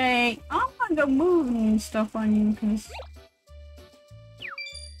 He's like, I'm gonna go move and stuff on you because.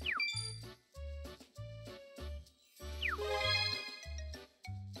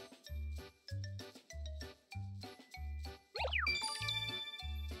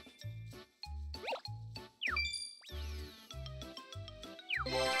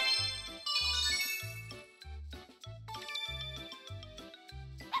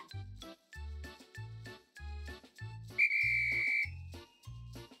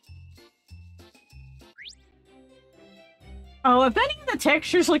 Oh, if any of the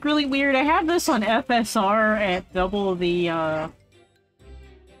textures look really weird, I have this on FSR at double the,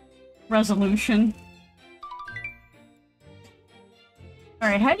 resolution.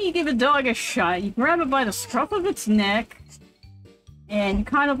 Alright, how do you give a dog a shot? You grab it by the scruff of its neck, and you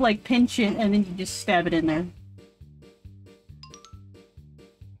kind of like pinch it, and then you just stab it in there.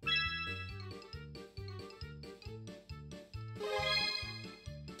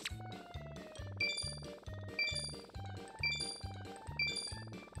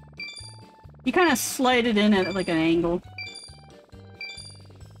 You kind of slide it in at like an angle.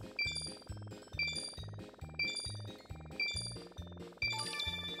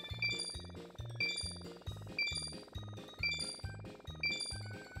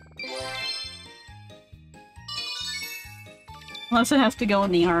 Unless it has to go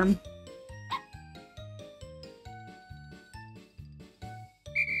in the arm.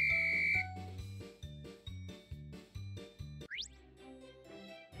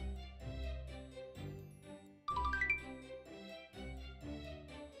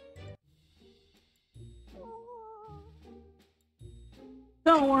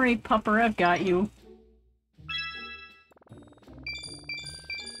 Don't worry, Pupper, I've got you.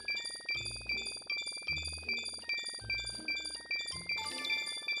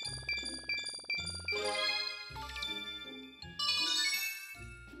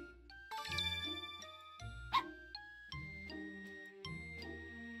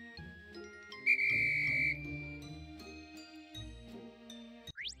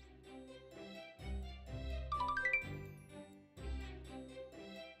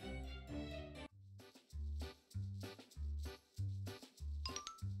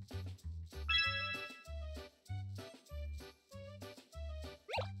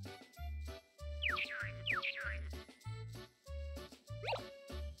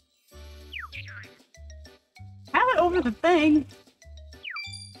 Have it over the thing.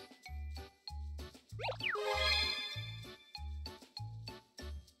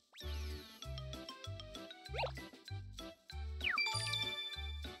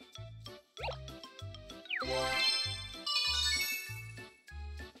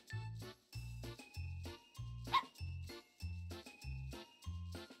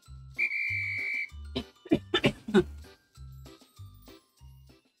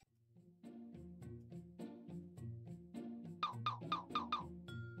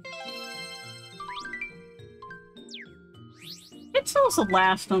 It's also the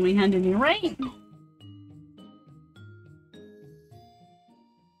last one we handed you, right?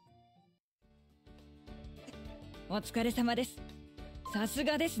お疲れ様です。さす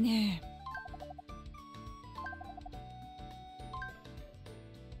がですね。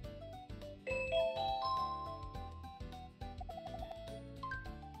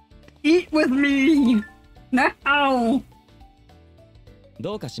Eat with me! Now!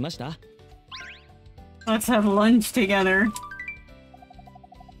 どうかしました？ Let's have lunch together.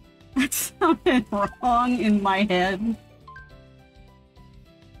 That sounded wrong in my head.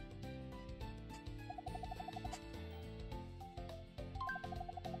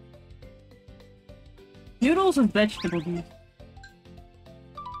 Noodles with vegetable juice.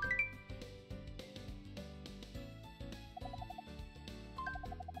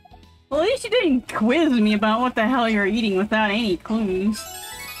 Well, at least you didn't quiz me about what the hell you're eating without any clues.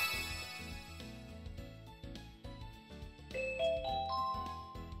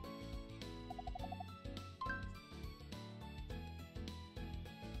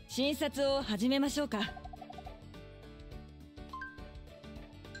 診察を始めましょうか。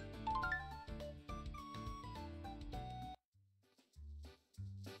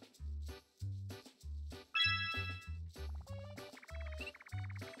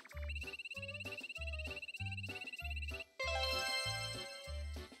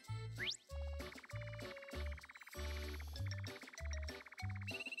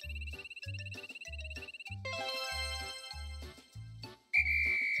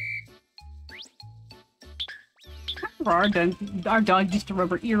Our dog used to rub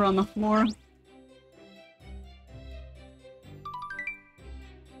her ear on the floor.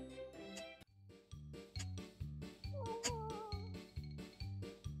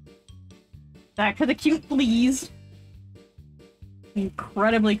 Back to the cute fleas.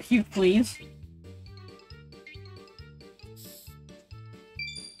 Incredibly cute fleas.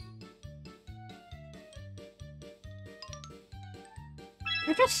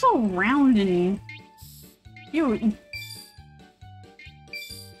 They're just so round and cute.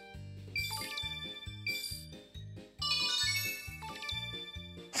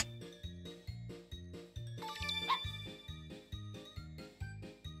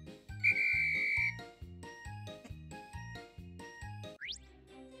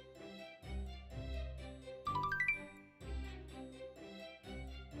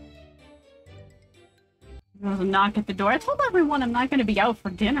 There was a knock at the door. I told everyone I'm not going to be out for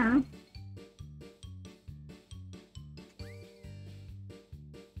dinner.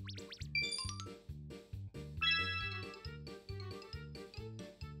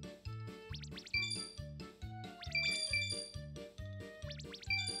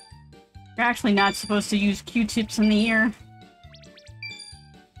 You're actually not supposed to use Q-tips in the ear.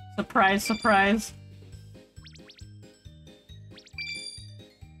 Surprise, surprise.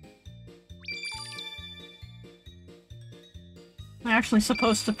 You're actually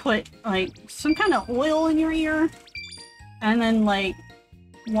supposed to put, like, some kind of oil in your ear, and then, like,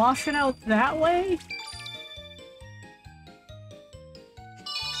 wash it out that way?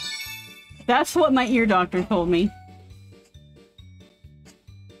 That's what my ear doctor told me.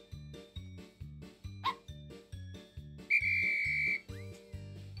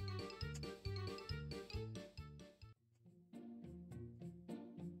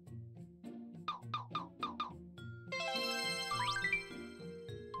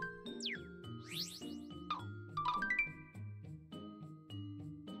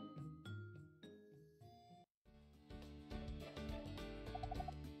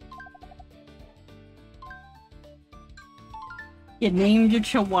 You named your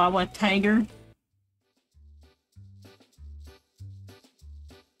Chihuahua Tiger.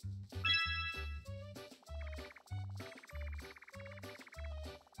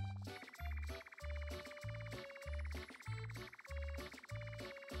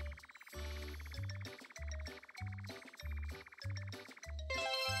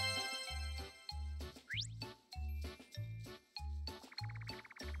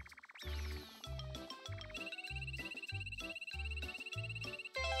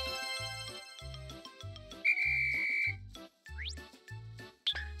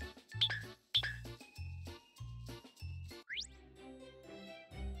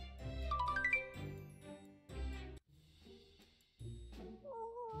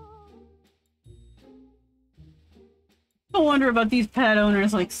 I wonder about these pet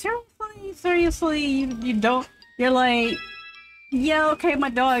owners, like, seriously, you don't, you're like, yeah, okay, my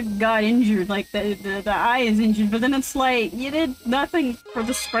dog got injured, like, the eye is injured, but then it's like, you did nothing for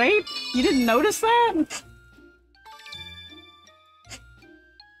the scrape? You didn't notice that?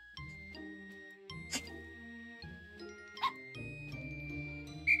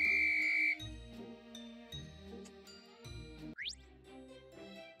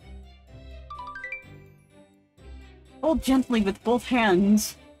 Hold gently with both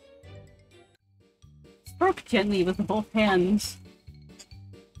hands. Stroke gently with both hands.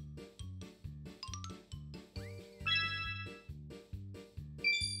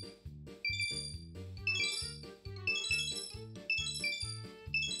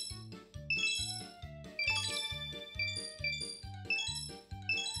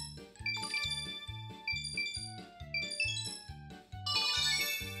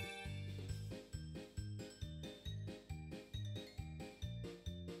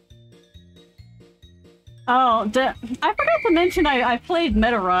 Oh, I forgot to mention I played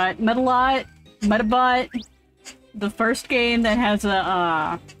Metabot, the first game that has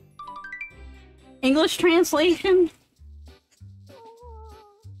a English translation,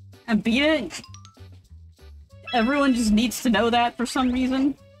 and beat it. Everyone just needs to know that for some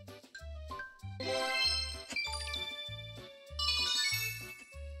reason.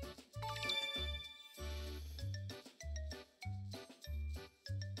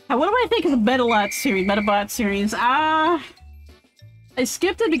 What do I think of the Metabot series? I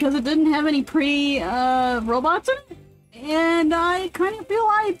skipped it because it didn't have any robots in it, and I kind of feel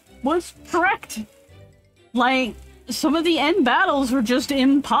I was correct. Like, some of the end battles were just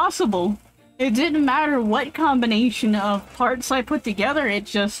impossible. It didn't matter what combination of parts I put together, they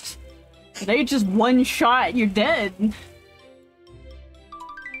just one-shot, you're dead.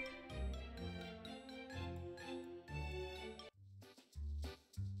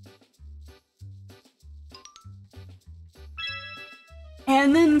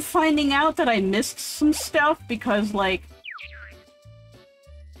 And then finding out that I missed some stuff because, like...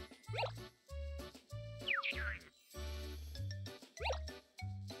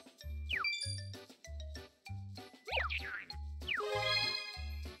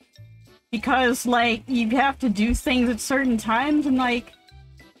 Because, like, you have to do things at certain times, and, like...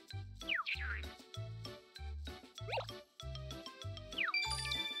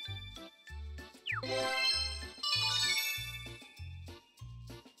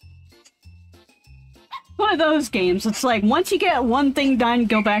 One of those games. It's like, once you get one thing done,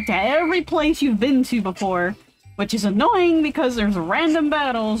 go back to every place you've been to before. Which is annoying because there's random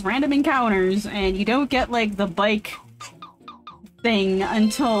battles, random encounters, and you don't get, like, the bike thing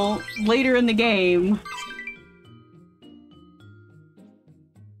until later in the game.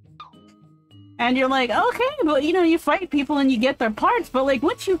 And you're like, okay, but you know, you fight people and you get their parts, but like,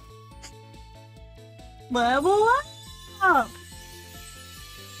 once you level up,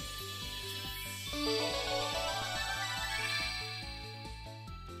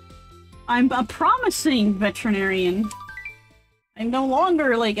 I'm a promising veterinarian. I'm no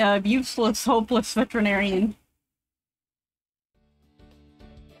longer like a useless, hopeless veterinarian.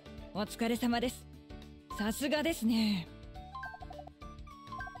 お疲れ様です。さすがですね。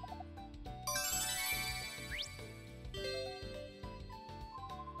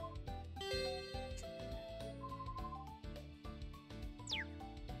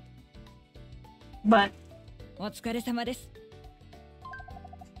But お疲れ様です。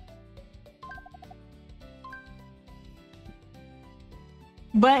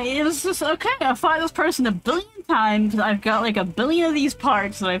But it was just, okay, I fought this person a billion times, I've got like a billion of these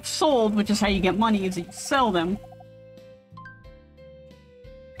parts that I've sold, which is how you get money, is you sell them.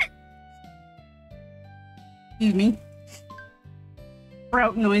 Excuse me.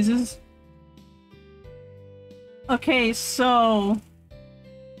 Sprout noises. Okay, so...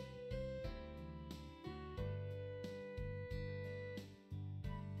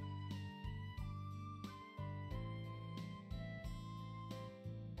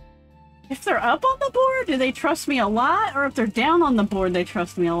 If they're up on the board, do they trust me a lot? Or if they're down on the board, they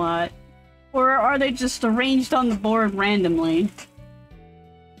trust me a lot? Or are they just arranged on the board randomly?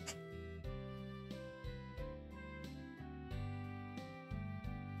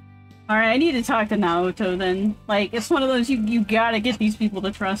 Alright, I need to talk to Naoto then. Like, it's one of those you gotta get these people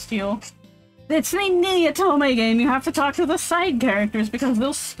to trust you. It's the Niyotome game, you have to talk to the side characters because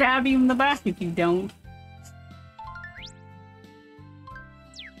they'll stab you in the back if you don't.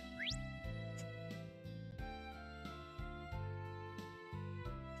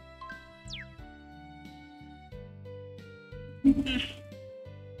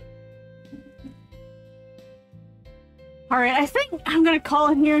 Alright, I think I'm gonna call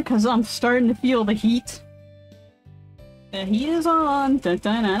it here because I'm starting to feel the heat. The heat is on. Dun,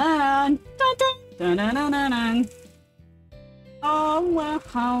 dun, dun, dun, dun, dun, dun, dun, dun, dun. Oh, well,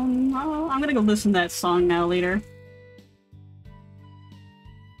 I'm gonna go listen to that song now later.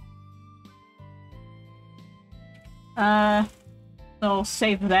 So I'll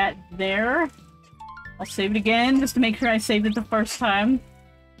save that there. I'll save it again, just to make sure I saved it the first time.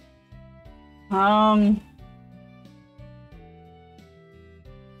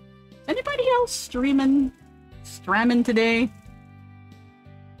 Anybody else streaming today?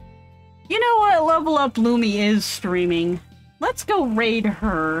 You know what? Level Up Lumi is streaming. Let's go raid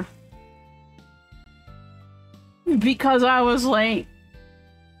her. Because I was like...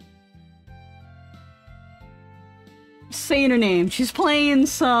 saying her name. She's playing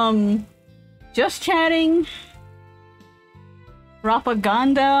some... Just Chatting,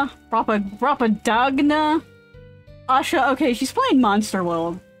 Propaganda, Propadagna, Asha. Okay, she's playing Monster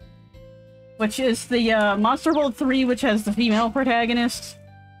World, which is the Monster World 3, which has the female protagonist.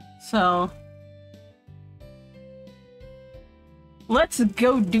 So let's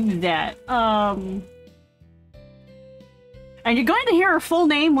go do that. And you're going to hear her full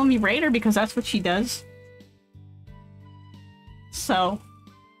name when we raid her because that's what she does. So.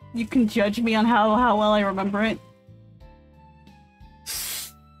 You can judge me on how well I remember it.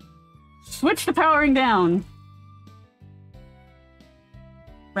 Switch to powering down.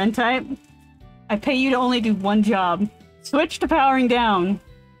 Rent type? I pay you to only do one job. Switch to powering down.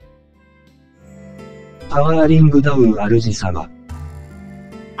 パワーリングダウン主様。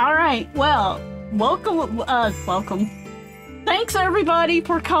Alright, well, welcome. Thanks everybody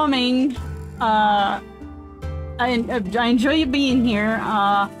for coming. I enjoy you being here.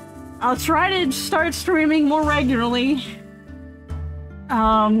 I'll try to start streaming more regularly.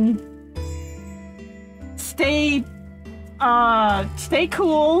 Stay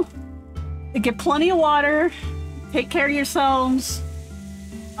cool. Get plenty of water. Take care of yourselves.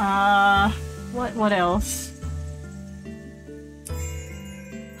 What else?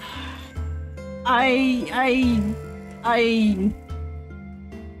 My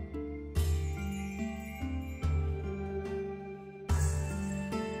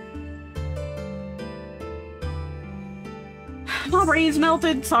brain's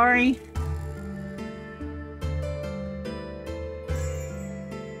melted, sorry.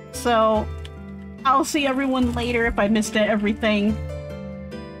 So, I'll see everyone later if I missed everything.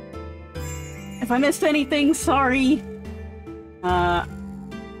 If I missed anything, sorry. But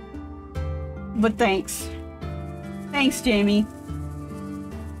thanks. Thanks, Jamie.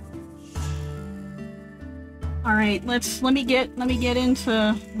 Alright, let me get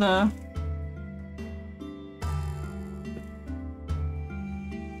into the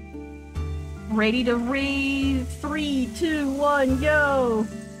ready to raid. 3, 2, 1, go!